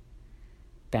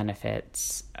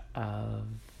benefits of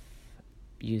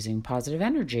using positive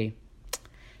energy.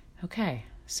 Okay,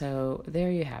 so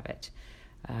there you have it.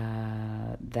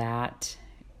 That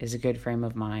is a good frame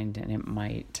of mind, and it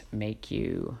might make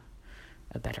you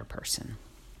a better person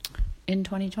in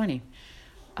 2020.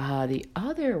 The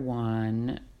other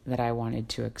one that I wanted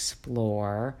to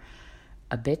explore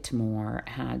a bit more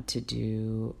had to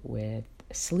do with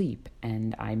sleep,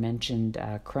 and I mentioned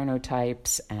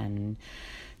chronotypes and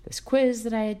this quiz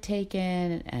that I had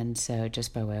taken, and so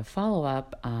just by way of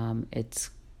follow-up,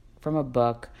 it's from a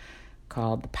book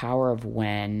called The Power of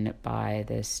When by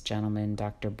this gentleman,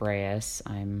 Dr. Breus.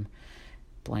 I'm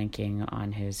blanking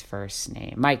on his first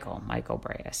name. Michael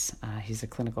Breus. He's a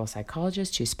clinical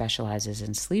psychologist who specializes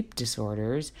in sleep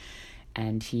disorders,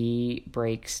 and he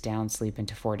breaks down sleep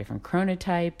into 4 different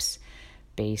chronotypes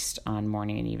based on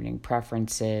morning and evening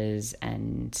preferences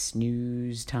and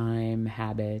snooze time,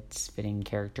 habits, fitting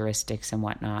characteristics, and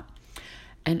whatnot.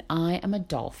 And I am a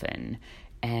dolphin,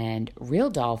 and real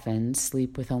dolphins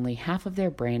sleep with only half of their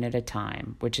brain at a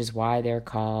time, which is why they're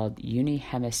called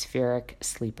unihemispheric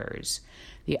sleepers.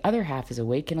 The other half is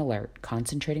awake and alert,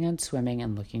 concentrating on swimming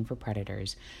and looking for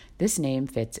predators. This name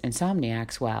fits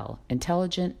insomniacs well,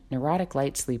 intelligent, neurotic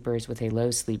light sleepers with a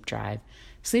low sleep drive.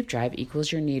 Sleep drive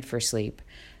equals your need for sleep.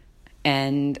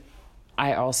 And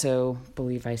I also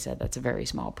believe I said that's a very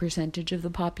small percentage of the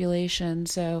population.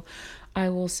 So I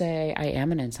will say I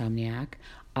am an insomniac.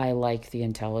 I like the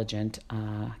intelligent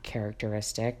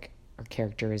characteristic or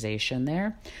characterization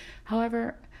there.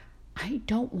 However, I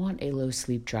don't want a low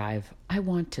sleep drive. I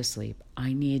want to sleep.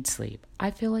 I need sleep.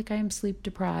 I feel like I am sleep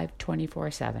deprived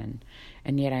 24/7,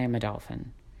 and yet I am a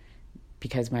dolphin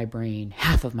because my brain,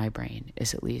 half of my brain,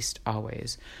 is at least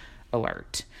always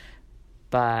alert.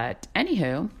 But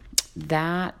anywho,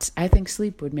 that I think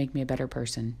sleep would make me a better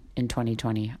person in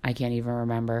 2020. I can't even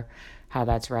remember how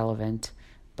that's relevant,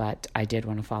 but I did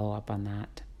want to follow up on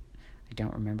that. I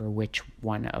don't remember which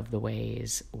one of the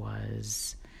ways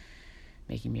was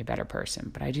making me a better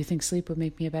person, but I do think sleep would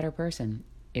make me a better person.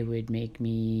 It would make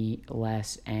me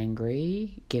less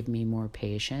angry, give me more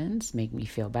patience, make me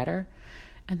feel better,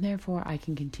 and therefore I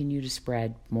can continue to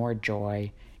spread more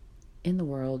joy in the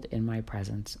world in my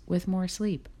presence with more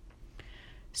sleep.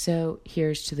 So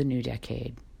here's to the new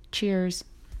decade. Cheers.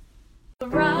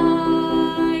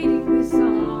 Right.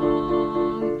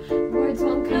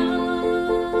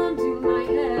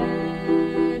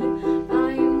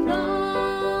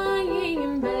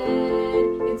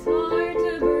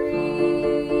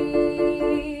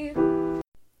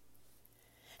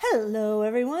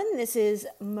 everyone. This is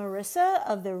Marissa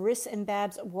of the Ris and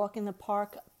Babs Walk in the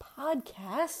Park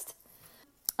podcast.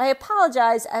 I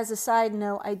apologize. As a side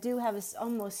note, I do have an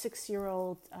almost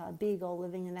 6-year-old beagle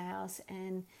living in the house,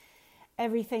 and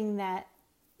everything that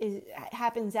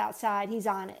happens outside, he's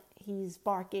on it. He's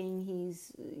barking,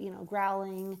 he's,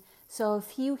 growling. So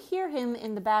if you hear him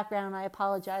in the background, I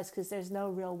apologize, because there's no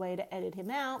real way to edit him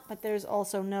out, but there's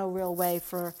also no real way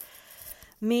for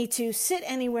me to sit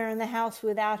anywhere in the house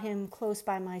without him close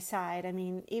by my side. I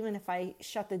mean, even if I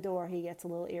shut the door, he gets a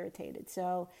little irritated.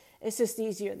 So it's just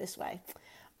easier this way.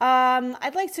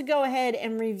 I'd like to go ahead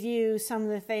and review some of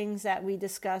the things that we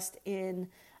discussed in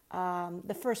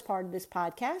the first part of this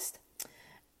podcast.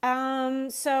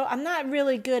 So I'm not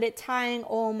really good at tying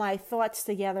all my thoughts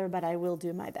together, but I will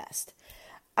do my best.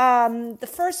 The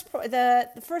first part of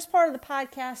the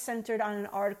podcast centered on an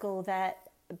article that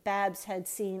Babs had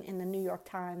seen in the New York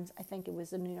Times. I think it was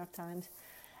the New York Times.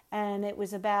 And it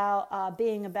was about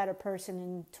being a better person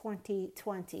in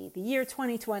 2020, the year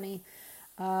 2020.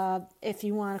 If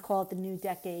you want to call it the new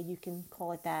decade, you can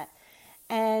call it that.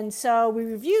 And so we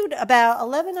reviewed about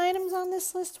 11 items on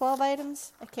this list, 12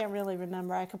 items. I can't really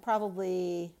remember. I could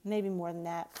probably, maybe more than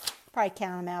that, probably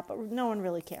count them out, but no one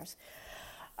really cares.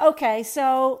 Okay,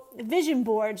 so vision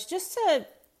boards, just to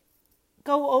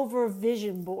go over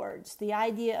vision boards, the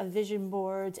idea of vision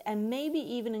boards, and maybe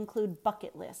even include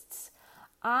bucket lists.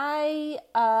 I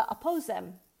oppose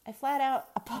them. I flat out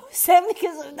oppose them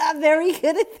because I'm not very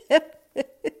good at them.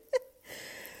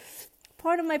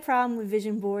 Part of my problem with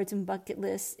vision boards and bucket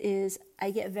lists is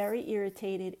I get very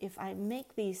irritated if I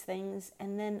make these things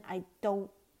and then I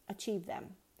don't achieve them.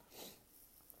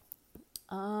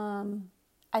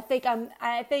 I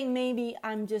think maybe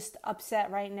I'm just upset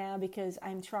right now because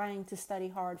I'm trying to study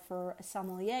hard for a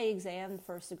sommelier exam,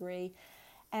 first degree,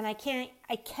 and I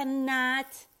cannot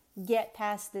get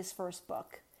past this first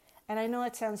book. And I know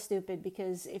it sounds stupid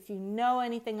because if you know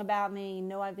anything about me, you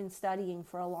know I've been studying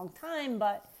for a long time,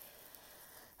 but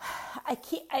I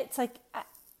can't. It's like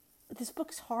this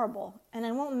book's horrible, and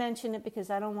I won't mention it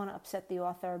because I don't want to upset the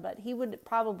author, but he would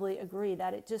probably agree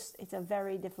that it's a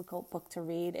very difficult book to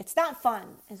read. It's not fun,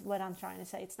 is what I'm trying to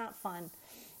say. It's not fun.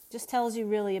 It just tells you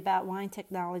really about wine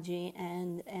technology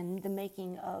and the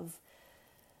making of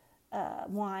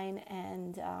wine.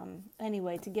 And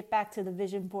anyway, to get back to the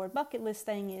vision board bucket list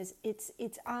thing,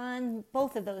 it's on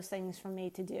both of those things for me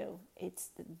to do.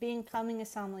 Becoming a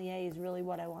sommelier is really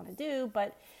what I want to do,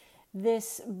 but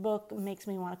this book makes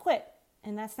me want to quit,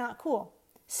 and that's not cool.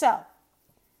 So,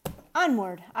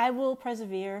 onward. I will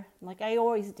persevere like I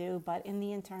always do, but in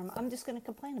the interim, I'm just going to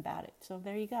complain about it. So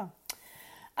there you go.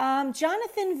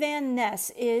 Jonathan Van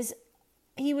Ness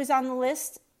he was on the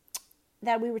list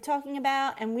that we were talking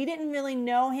about, and we didn't really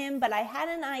know him, but I had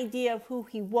an idea of who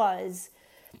he was.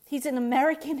 He's an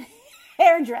American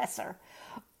hairdresser,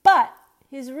 but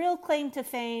his real claim to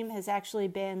fame has actually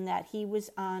been that he was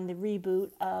on the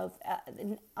reboot of,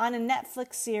 on a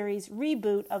Netflix series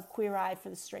reboot of Queer Eye for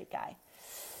the Straight Guy.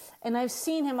 And I've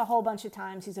seen him a whole bunch of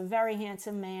times. He's a very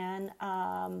handsome man,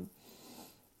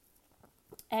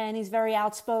 and he's very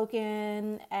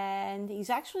outspoken, and he's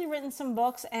actually written some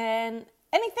books, and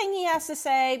anything he has to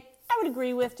say, I would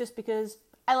agree with just because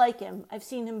I like him. I've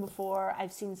seen him before.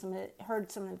 I've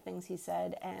heard some of the things he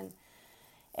said, and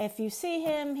if you see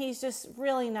him, he's just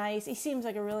really nice. He seems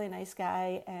like a really nice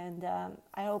guy, and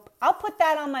I'll put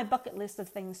that on my bucket list of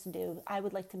things to do. I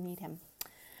would like to meet him.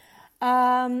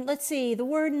 Let's see, the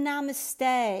word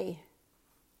namaste.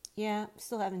 Yeah,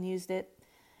 still haven't used it.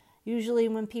 Usually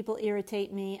when people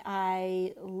irritate me,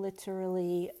 I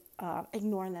literally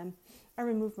ignore them. I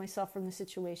remove myself from the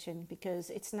situation because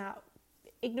it's not,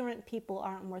 ignorant people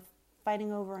aren't worth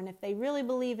fighting over, and if they really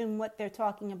believe in what they're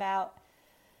talking about,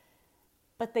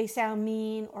 but they sound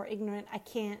mean or ignorant, I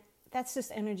can't, that's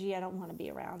just energy I don't want to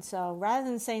be around. So rather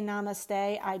than say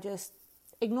namaste, I just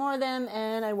ignore them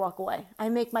and I walk away. I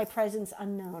make my presence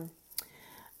unknown.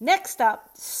 Next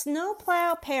up,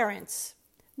 snowplow parents,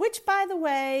 which, by the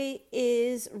way,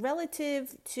 is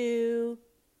relative to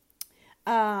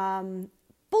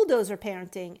bulldozer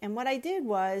parenting. And what I did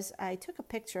was I took a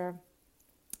picture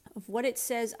of what it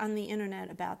says on the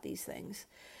internet about these things.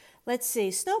 Let's see.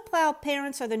 Snowplow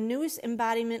parents are the newest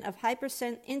embodiment of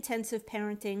hyper-intensive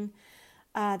parenting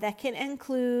that can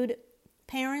include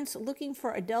parents looking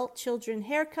for adult children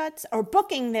haircuts or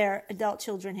booking their adult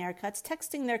children haircuts,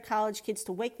 texting their college kids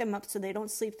to wake them up so they don't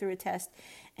sleep through a test,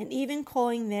 and even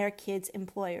calling their kids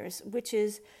employers, which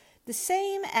is the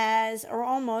same as, or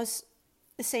almost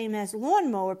the same as,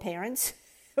 lawnmower parents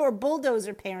or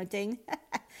bulldozer parenting.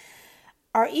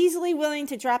 are easily willing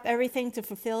to drop everything to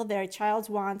fulfill their child's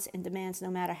wants and demands, no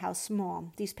matter how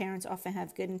small. These parents often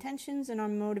have good intentions and are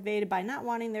motivated by not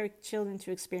wanting their children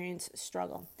to experience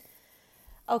struggle.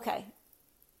 Okay,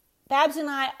 Babs and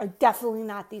I are definitely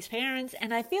not these parents,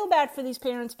 and I feel bad for these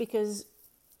parents because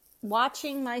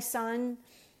watching my son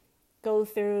go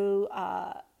through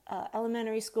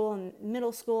elementary school and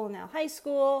middle school and now high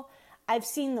school, I've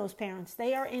seen those parents.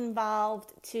 They are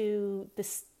involved to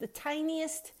the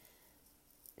tiniest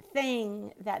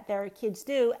thing that their kids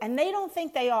do, and they don't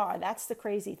think they are. That's the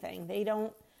crazy thing.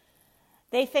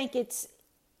 They think it's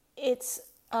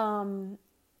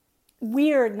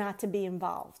weird not to be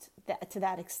involved to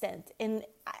that extent. And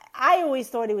I always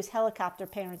thought it was helicopter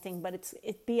parenting, but it's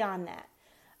beyond that.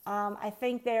 I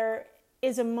think there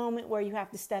is a moment where you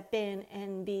have to step in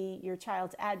and be your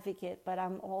child's advocate, but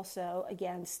I'm also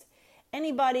against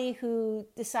anybody who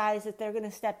decides that they're going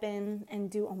to step in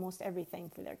and do almost everything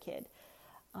for their kid,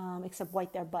 except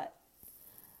wipe their butt.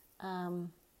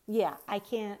 Yeah, I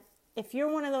can't. If you're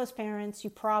one of those parents, you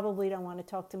probably don't want to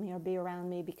talk to me or be around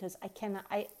me because I cannot.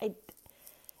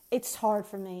 It's hard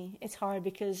for me. It's hard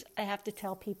because I have to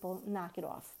tell people, knock it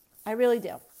off. I really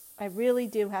do. I really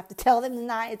do have to tell them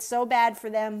not. It's so bad for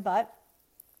them, but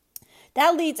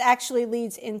that actually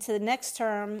leads into the next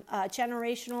term,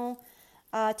 generational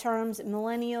terms,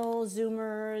 millennials,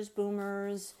 Zoomers,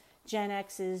 Boomers, Gen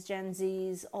X's, Gen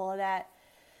Z's, all of that.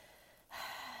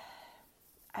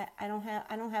 I don't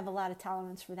have a lot of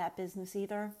tolerance for that business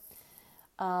either.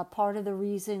 Part of the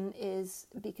reason is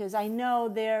because I know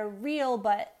they're real,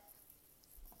 but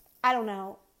I don't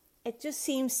know. It just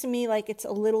seems to me like it's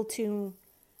a little too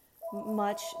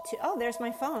much to... Oh, there's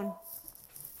my phone.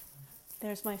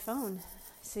 There's my phone.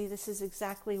 See, this is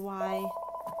exactly why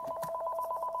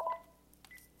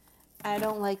I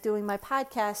don't like doing my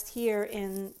podcast here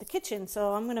in the kitchen.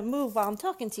 So I'm going to move while I'm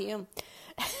talking to you.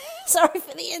 Sorry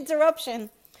for the interruption.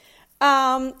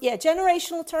 Yeah,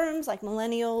 generational terms like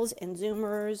millennials and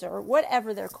Zoomers or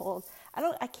whatever they're called.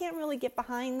 I can't really get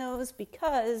behind those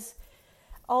because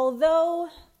although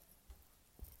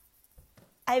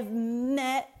I've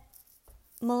met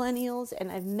millennials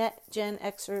and I've met Gen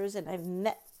Xers and I've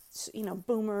met,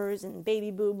 boomers and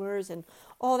baby boomers and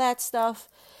all that stuff,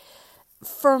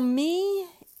 for me,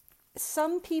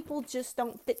 some people just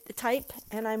don't fit the type,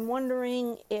 and I'm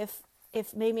wondering if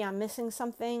maybe I'm missing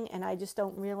something and I just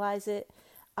don't realize it.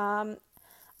 I'm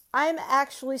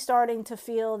actually starting to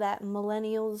feel that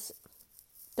millennials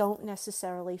don't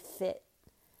necessarily fit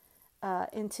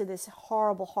into this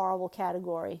horrible, horrible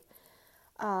category.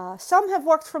 Some have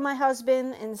worked for my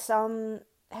husband and some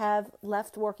have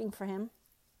left working for him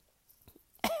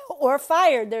or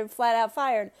fired. They're flat out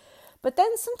fired. But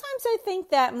then sometimes I think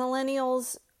that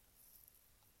millennials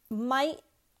might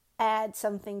add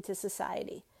something to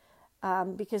society.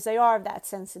 Because they are that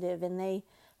sensitive and they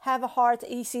have a heart.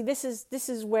 You see, this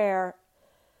is where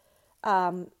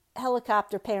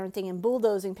helicopter parenting and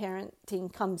bulldozing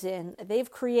parenting comes in.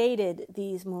 They've created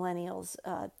these millennials,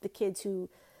 the kids who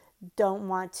don't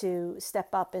want to step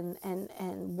up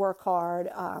and work hard.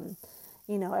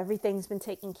 Everything's been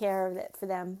taken care of for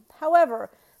them. However,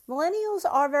 millennials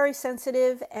are very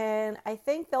sensitive, and I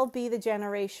think they'll be the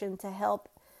generation to help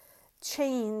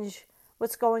change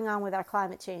what's going on with our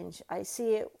climate change. I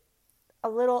see it a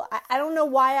little, I don't know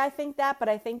why I think that, but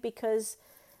I think because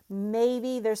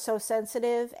maybe they're so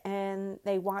sensitive and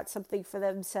they want something for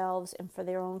themselves and for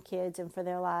their own kids and for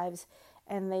their lives,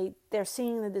 and they're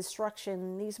seeing the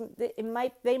destruction. They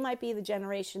might be the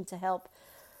generation to help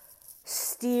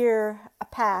steer a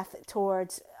path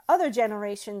towards other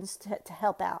generations to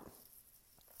help out.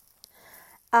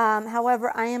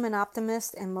 However, I am an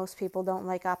optimist, and most people don't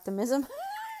like optimism.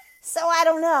 So I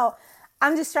don't know.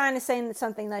 I'm just trying to say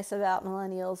something nice about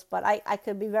millennials, but I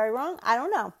could be very wrong. I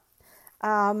don't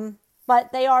know.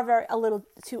 But they are a little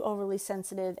too overly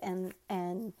sensitive, and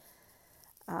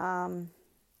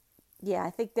yeah,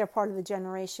 I think they're part of the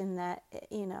generation that,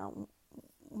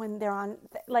 when they're on,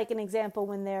 like an example,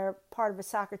 when they're part of a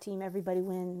soccer team, everybody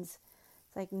wins.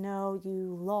 It's like, no,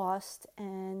 you lost,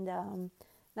 and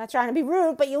not trying to be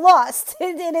rude, but you lost.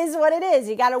 It is what it is.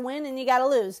 You got to win and you got to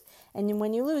lose. And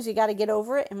when you lose, you got to get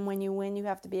over it. And when you win, you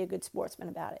have to be a good sportsman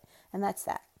about it. And that's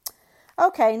that.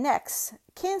 Okay, next.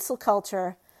 Cancel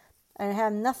culture. I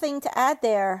have nothing to add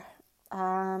there.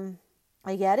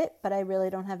 I get it, but I really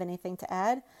don't have anything to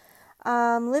add.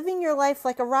 Living your life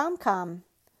like a rom-com.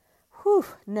 Whew,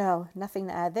 no, nothing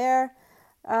to add there.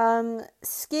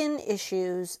 Skin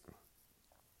issues.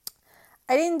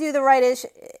 I didn't do the right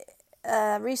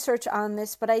research on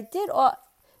this, but I did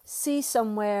see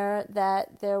somewhere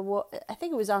that there was, I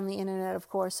think it was on the internet, of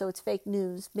course, so it's fake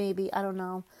news, maybe, I don't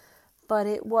know. But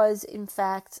it was, in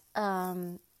fact,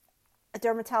 a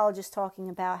dermatologist talking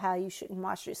about how you shouldn't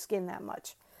wash your skin that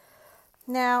much.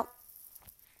 Now,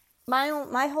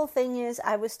 my whole thing is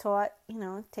I was taught,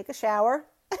 take a shower,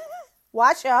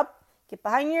 wash up, get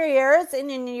behind your ears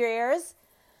and in your ears,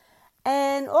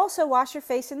 and also wash your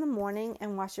face in the morning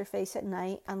and wash your face at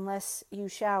night, unless you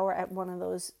shower at one of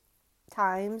those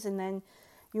times, and then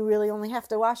you really only have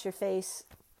to wash your face,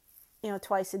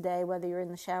 twice a day, whether you're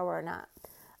in the shower or not.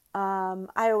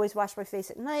 I always wash my face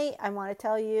at night. I want to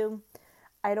tell you,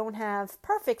 I don't have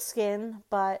perfect skin,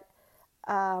 but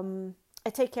I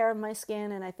take care of my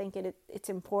skin, and I think it's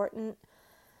important.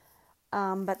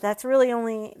 But that's the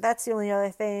only other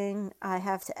thing I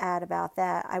have to add about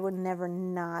that. I would never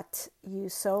not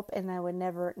use soap, and I would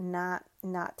never not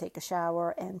take a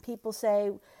shower. And people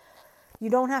say you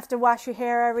don't have to wash your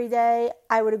hair every day.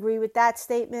 I would agree with that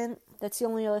statement. That's the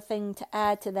only other thing to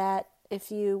add to that. If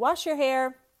you wash your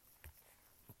hair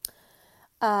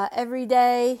every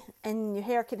day and your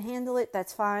hair can handle it,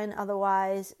 that's fine.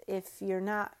 Otherwise, if you're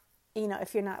not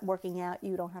working out,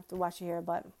 you don't have to wash your hair.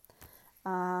 But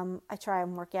I try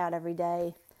and work out every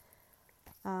day,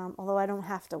 although I don't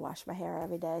have to wash my hair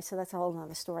every day, so that's a whole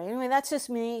nother story. Anyway, that's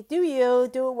just me. Do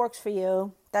what works for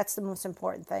you. That's the most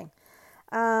important thing.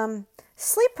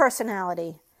 Sleep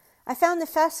personality. I found it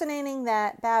fascinating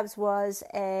that Babs was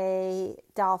a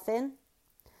dolphin.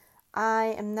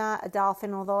 I am not a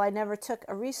dolphin, although I never took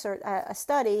a sleep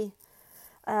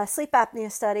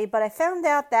apnea study, but I found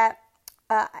out that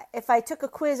if I took a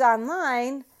quiz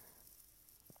online,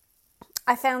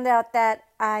 I found out that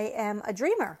I am a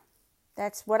dreamer.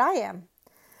 That's what I am.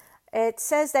 It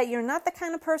says that you're not the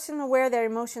kind of person to wear their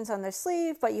emotions on their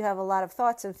sleeve, but you have a lot of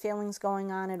thoughts and feelings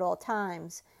going on at all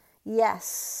times. Yes,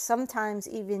 sometimes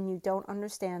even you don't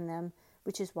understand them,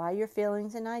 which is why your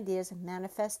feelings and ideas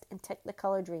manifest in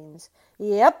technicolor dreams.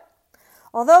 Yep.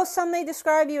 Although some may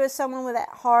describe you as someone with a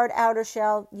hard outer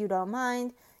shell, you don't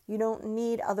mind. You don't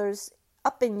need others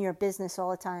up in your business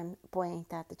all the time. Boy, ain't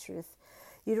that the truth.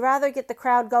 You'd rather get the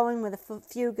crowd going with a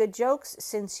few good jokes,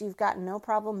 since you've got no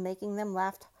problem making them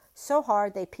laugh so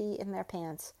hard they pee in their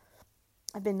pants.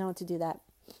 I've been known to do that.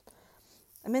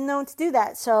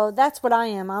 So that's what I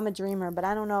am. I'm a dreamer, but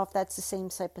I don't know if that's the same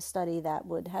type of study that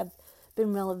would have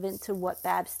been relevant to what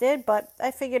Babs did, but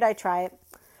I figured I'd try it.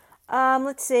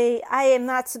 Let's see. I am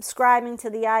not subscribing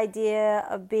to the idea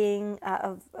of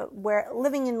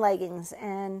living in leggings,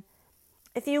 and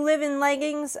if you live in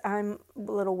leggings, I'm a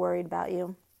little worried about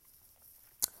you.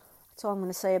 That's all I'm going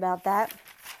to say about that.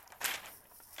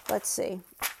 Let's see.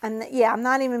 And I'm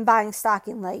not even buying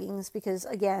stocking leggings because,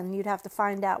 again, you'd have to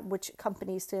find out which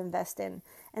companies to invest in.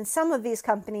 And some of these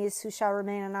companies, who shall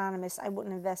remain anonymous, I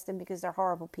wouldn't invest in because they're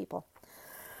horrible people.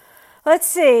 Let's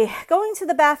see. Going to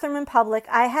the bathroom in public.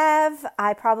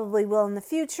 I probably will in the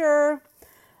future.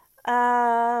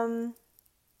 Number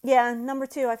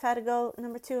 2. I've had to go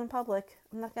number 2 in public.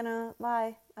 I'm not going to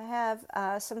lie. I have.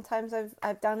 Sometimes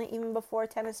I've done it even before a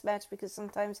tennis match, because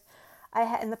sometimes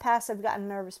in the past I've gotten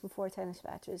nervous before tennis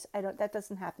matches. That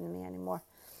doesn't happen to me anymore.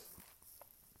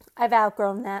 I've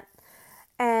outgrown that.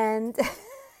 And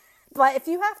but if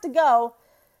you have to go,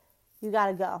 you got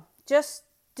to go. Just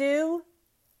do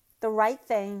the right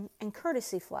thing and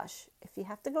courtesy flush. If you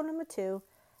have to go number 2,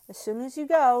 as soon as you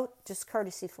go, just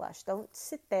courtesy flush. Don't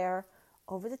sit there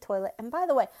over the toilet. And by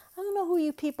the way, I don't know who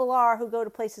you people are who go to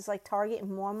places like Target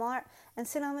and Walmart and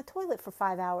sit on the toilet for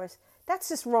 5 hours. That's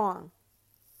just wrong.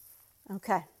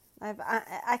 Okay.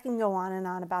 I can go on and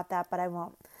on about that, but I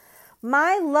won't.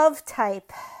 My love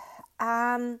type.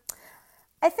 I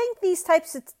think these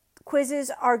types of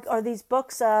quizzes or these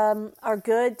books are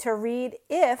good to read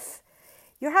if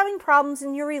you're having problems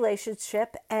in your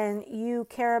relationship and you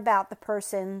care about the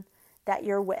person that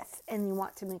you're with and you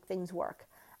want to make things work.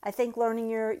 I think learning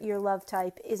your love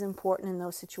type is important in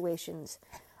those situations.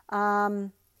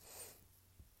 Or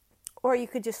you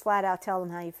could just flat out tell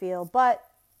them how you feel. But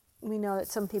we know that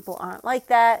some people aren't like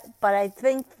that. But I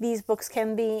think these books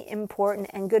can be important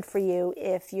and good for you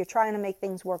if you're trying to make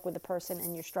things work with a person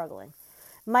and you're struggling.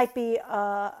 Might be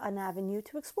an avenue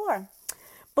to explore.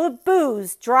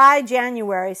 Booze, dry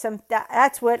January.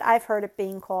 That's what I've heard it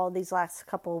being called these last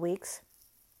couple of weeks.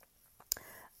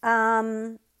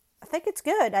 I think it's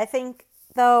good. I think,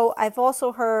 though, I've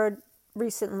also heard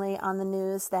recently on the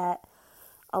news that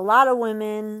a lot of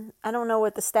women, I don't know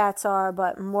what the stats are,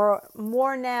 but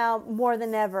more now, more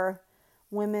than ever,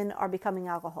 women are becoming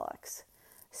alcoholics.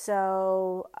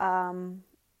 So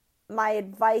my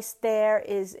advice there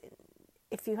is,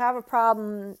 if you have a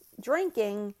problem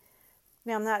drinking,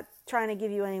 Now, I'm not trying to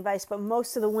give you any advice, but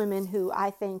most of the women who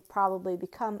I think probably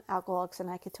become alcoholics, and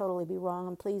I could totally be wrong,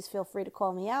 and please feel free to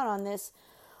call me out on this,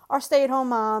 are stay-at-home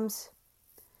moms.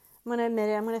 I'm going to admit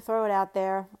it. I'm going to throw it out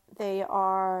there. They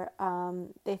are,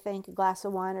 they think a glass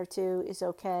of wine or two is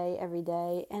okay every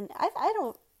day. And I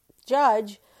don't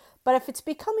judge, but if it's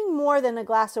becoming more than a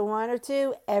glass of wine or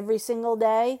two every single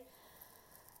day,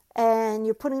 and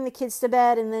you're putting the kids to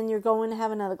bed and then you're going to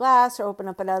have another glass or open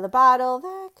up another bottle,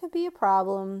 that could be a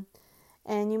problem.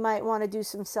 And you might want to do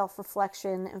some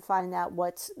self-reflection and find out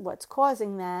what's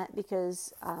causing that,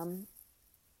 because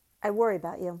I worry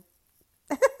about you.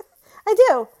 I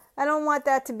do. I don't want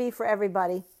that to be for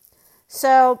everybody.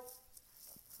 So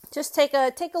just take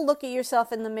a look at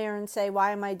yourself in the mirror and say,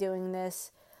 why am I doing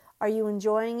this? Are you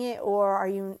enjoying it? Or are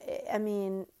you,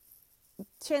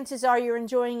 chances are you're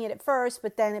enjoying it at first,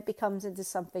 but then it becomes into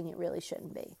something it really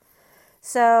shouldn't be.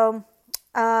 So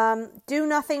do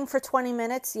nothing for 20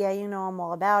 minutes. Yeah, you know I'm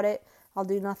all about it. I'll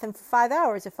do nothing for 5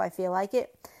 hours if I feel like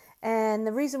it. And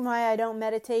the reason why I don't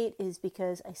meditate is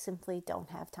because I simply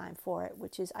don't have time for it,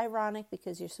 which is ironic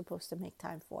because you're supposed to make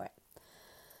time for it.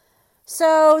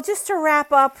 So just to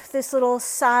wrap up this little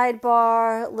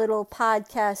sidebar, little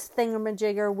podcast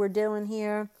thingamajigger we're doing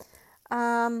here,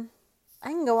 I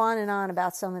can go on and on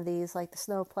about some of these, like the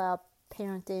snowplow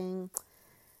parenting,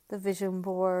 the vision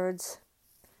boards,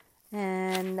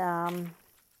 and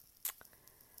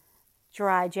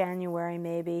dry January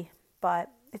maybe, but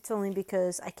it's only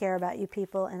because I care about you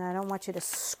people and I don't want you to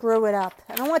screw it up.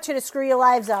 I don't want you to screw your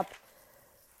lives up.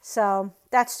 So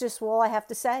that's just all I have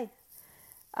to say.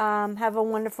 Have a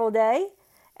wonderful day,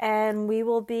 and we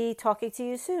will be talking to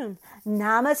you soon.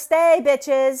 Namaste,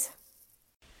 bitches.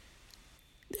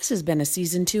 This has been a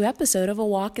Season 2 episode of A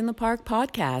Walk in the Park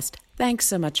podcast. Thanks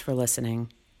so much for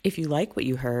listening. If you like what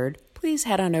you heard, please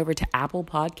head on over to Apple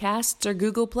Podcasts or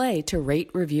Google Play to rate,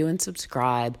 review, and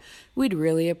subscribe. We'd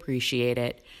really appreciate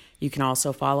it. You can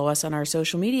also follow us on our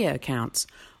social media accounts.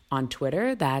 On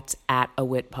Twitter, that's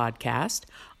 @AWitPodcast.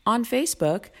 On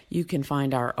Facebook, you can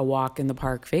find our A Walk in the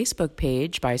Park Facebook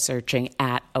page by searching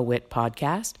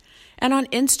 @AWitPodcast. And on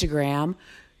Instagram,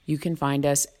 you can find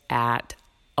us at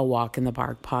A Walk in the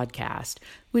Park podcast.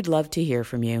 We'd love to hear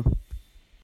from you.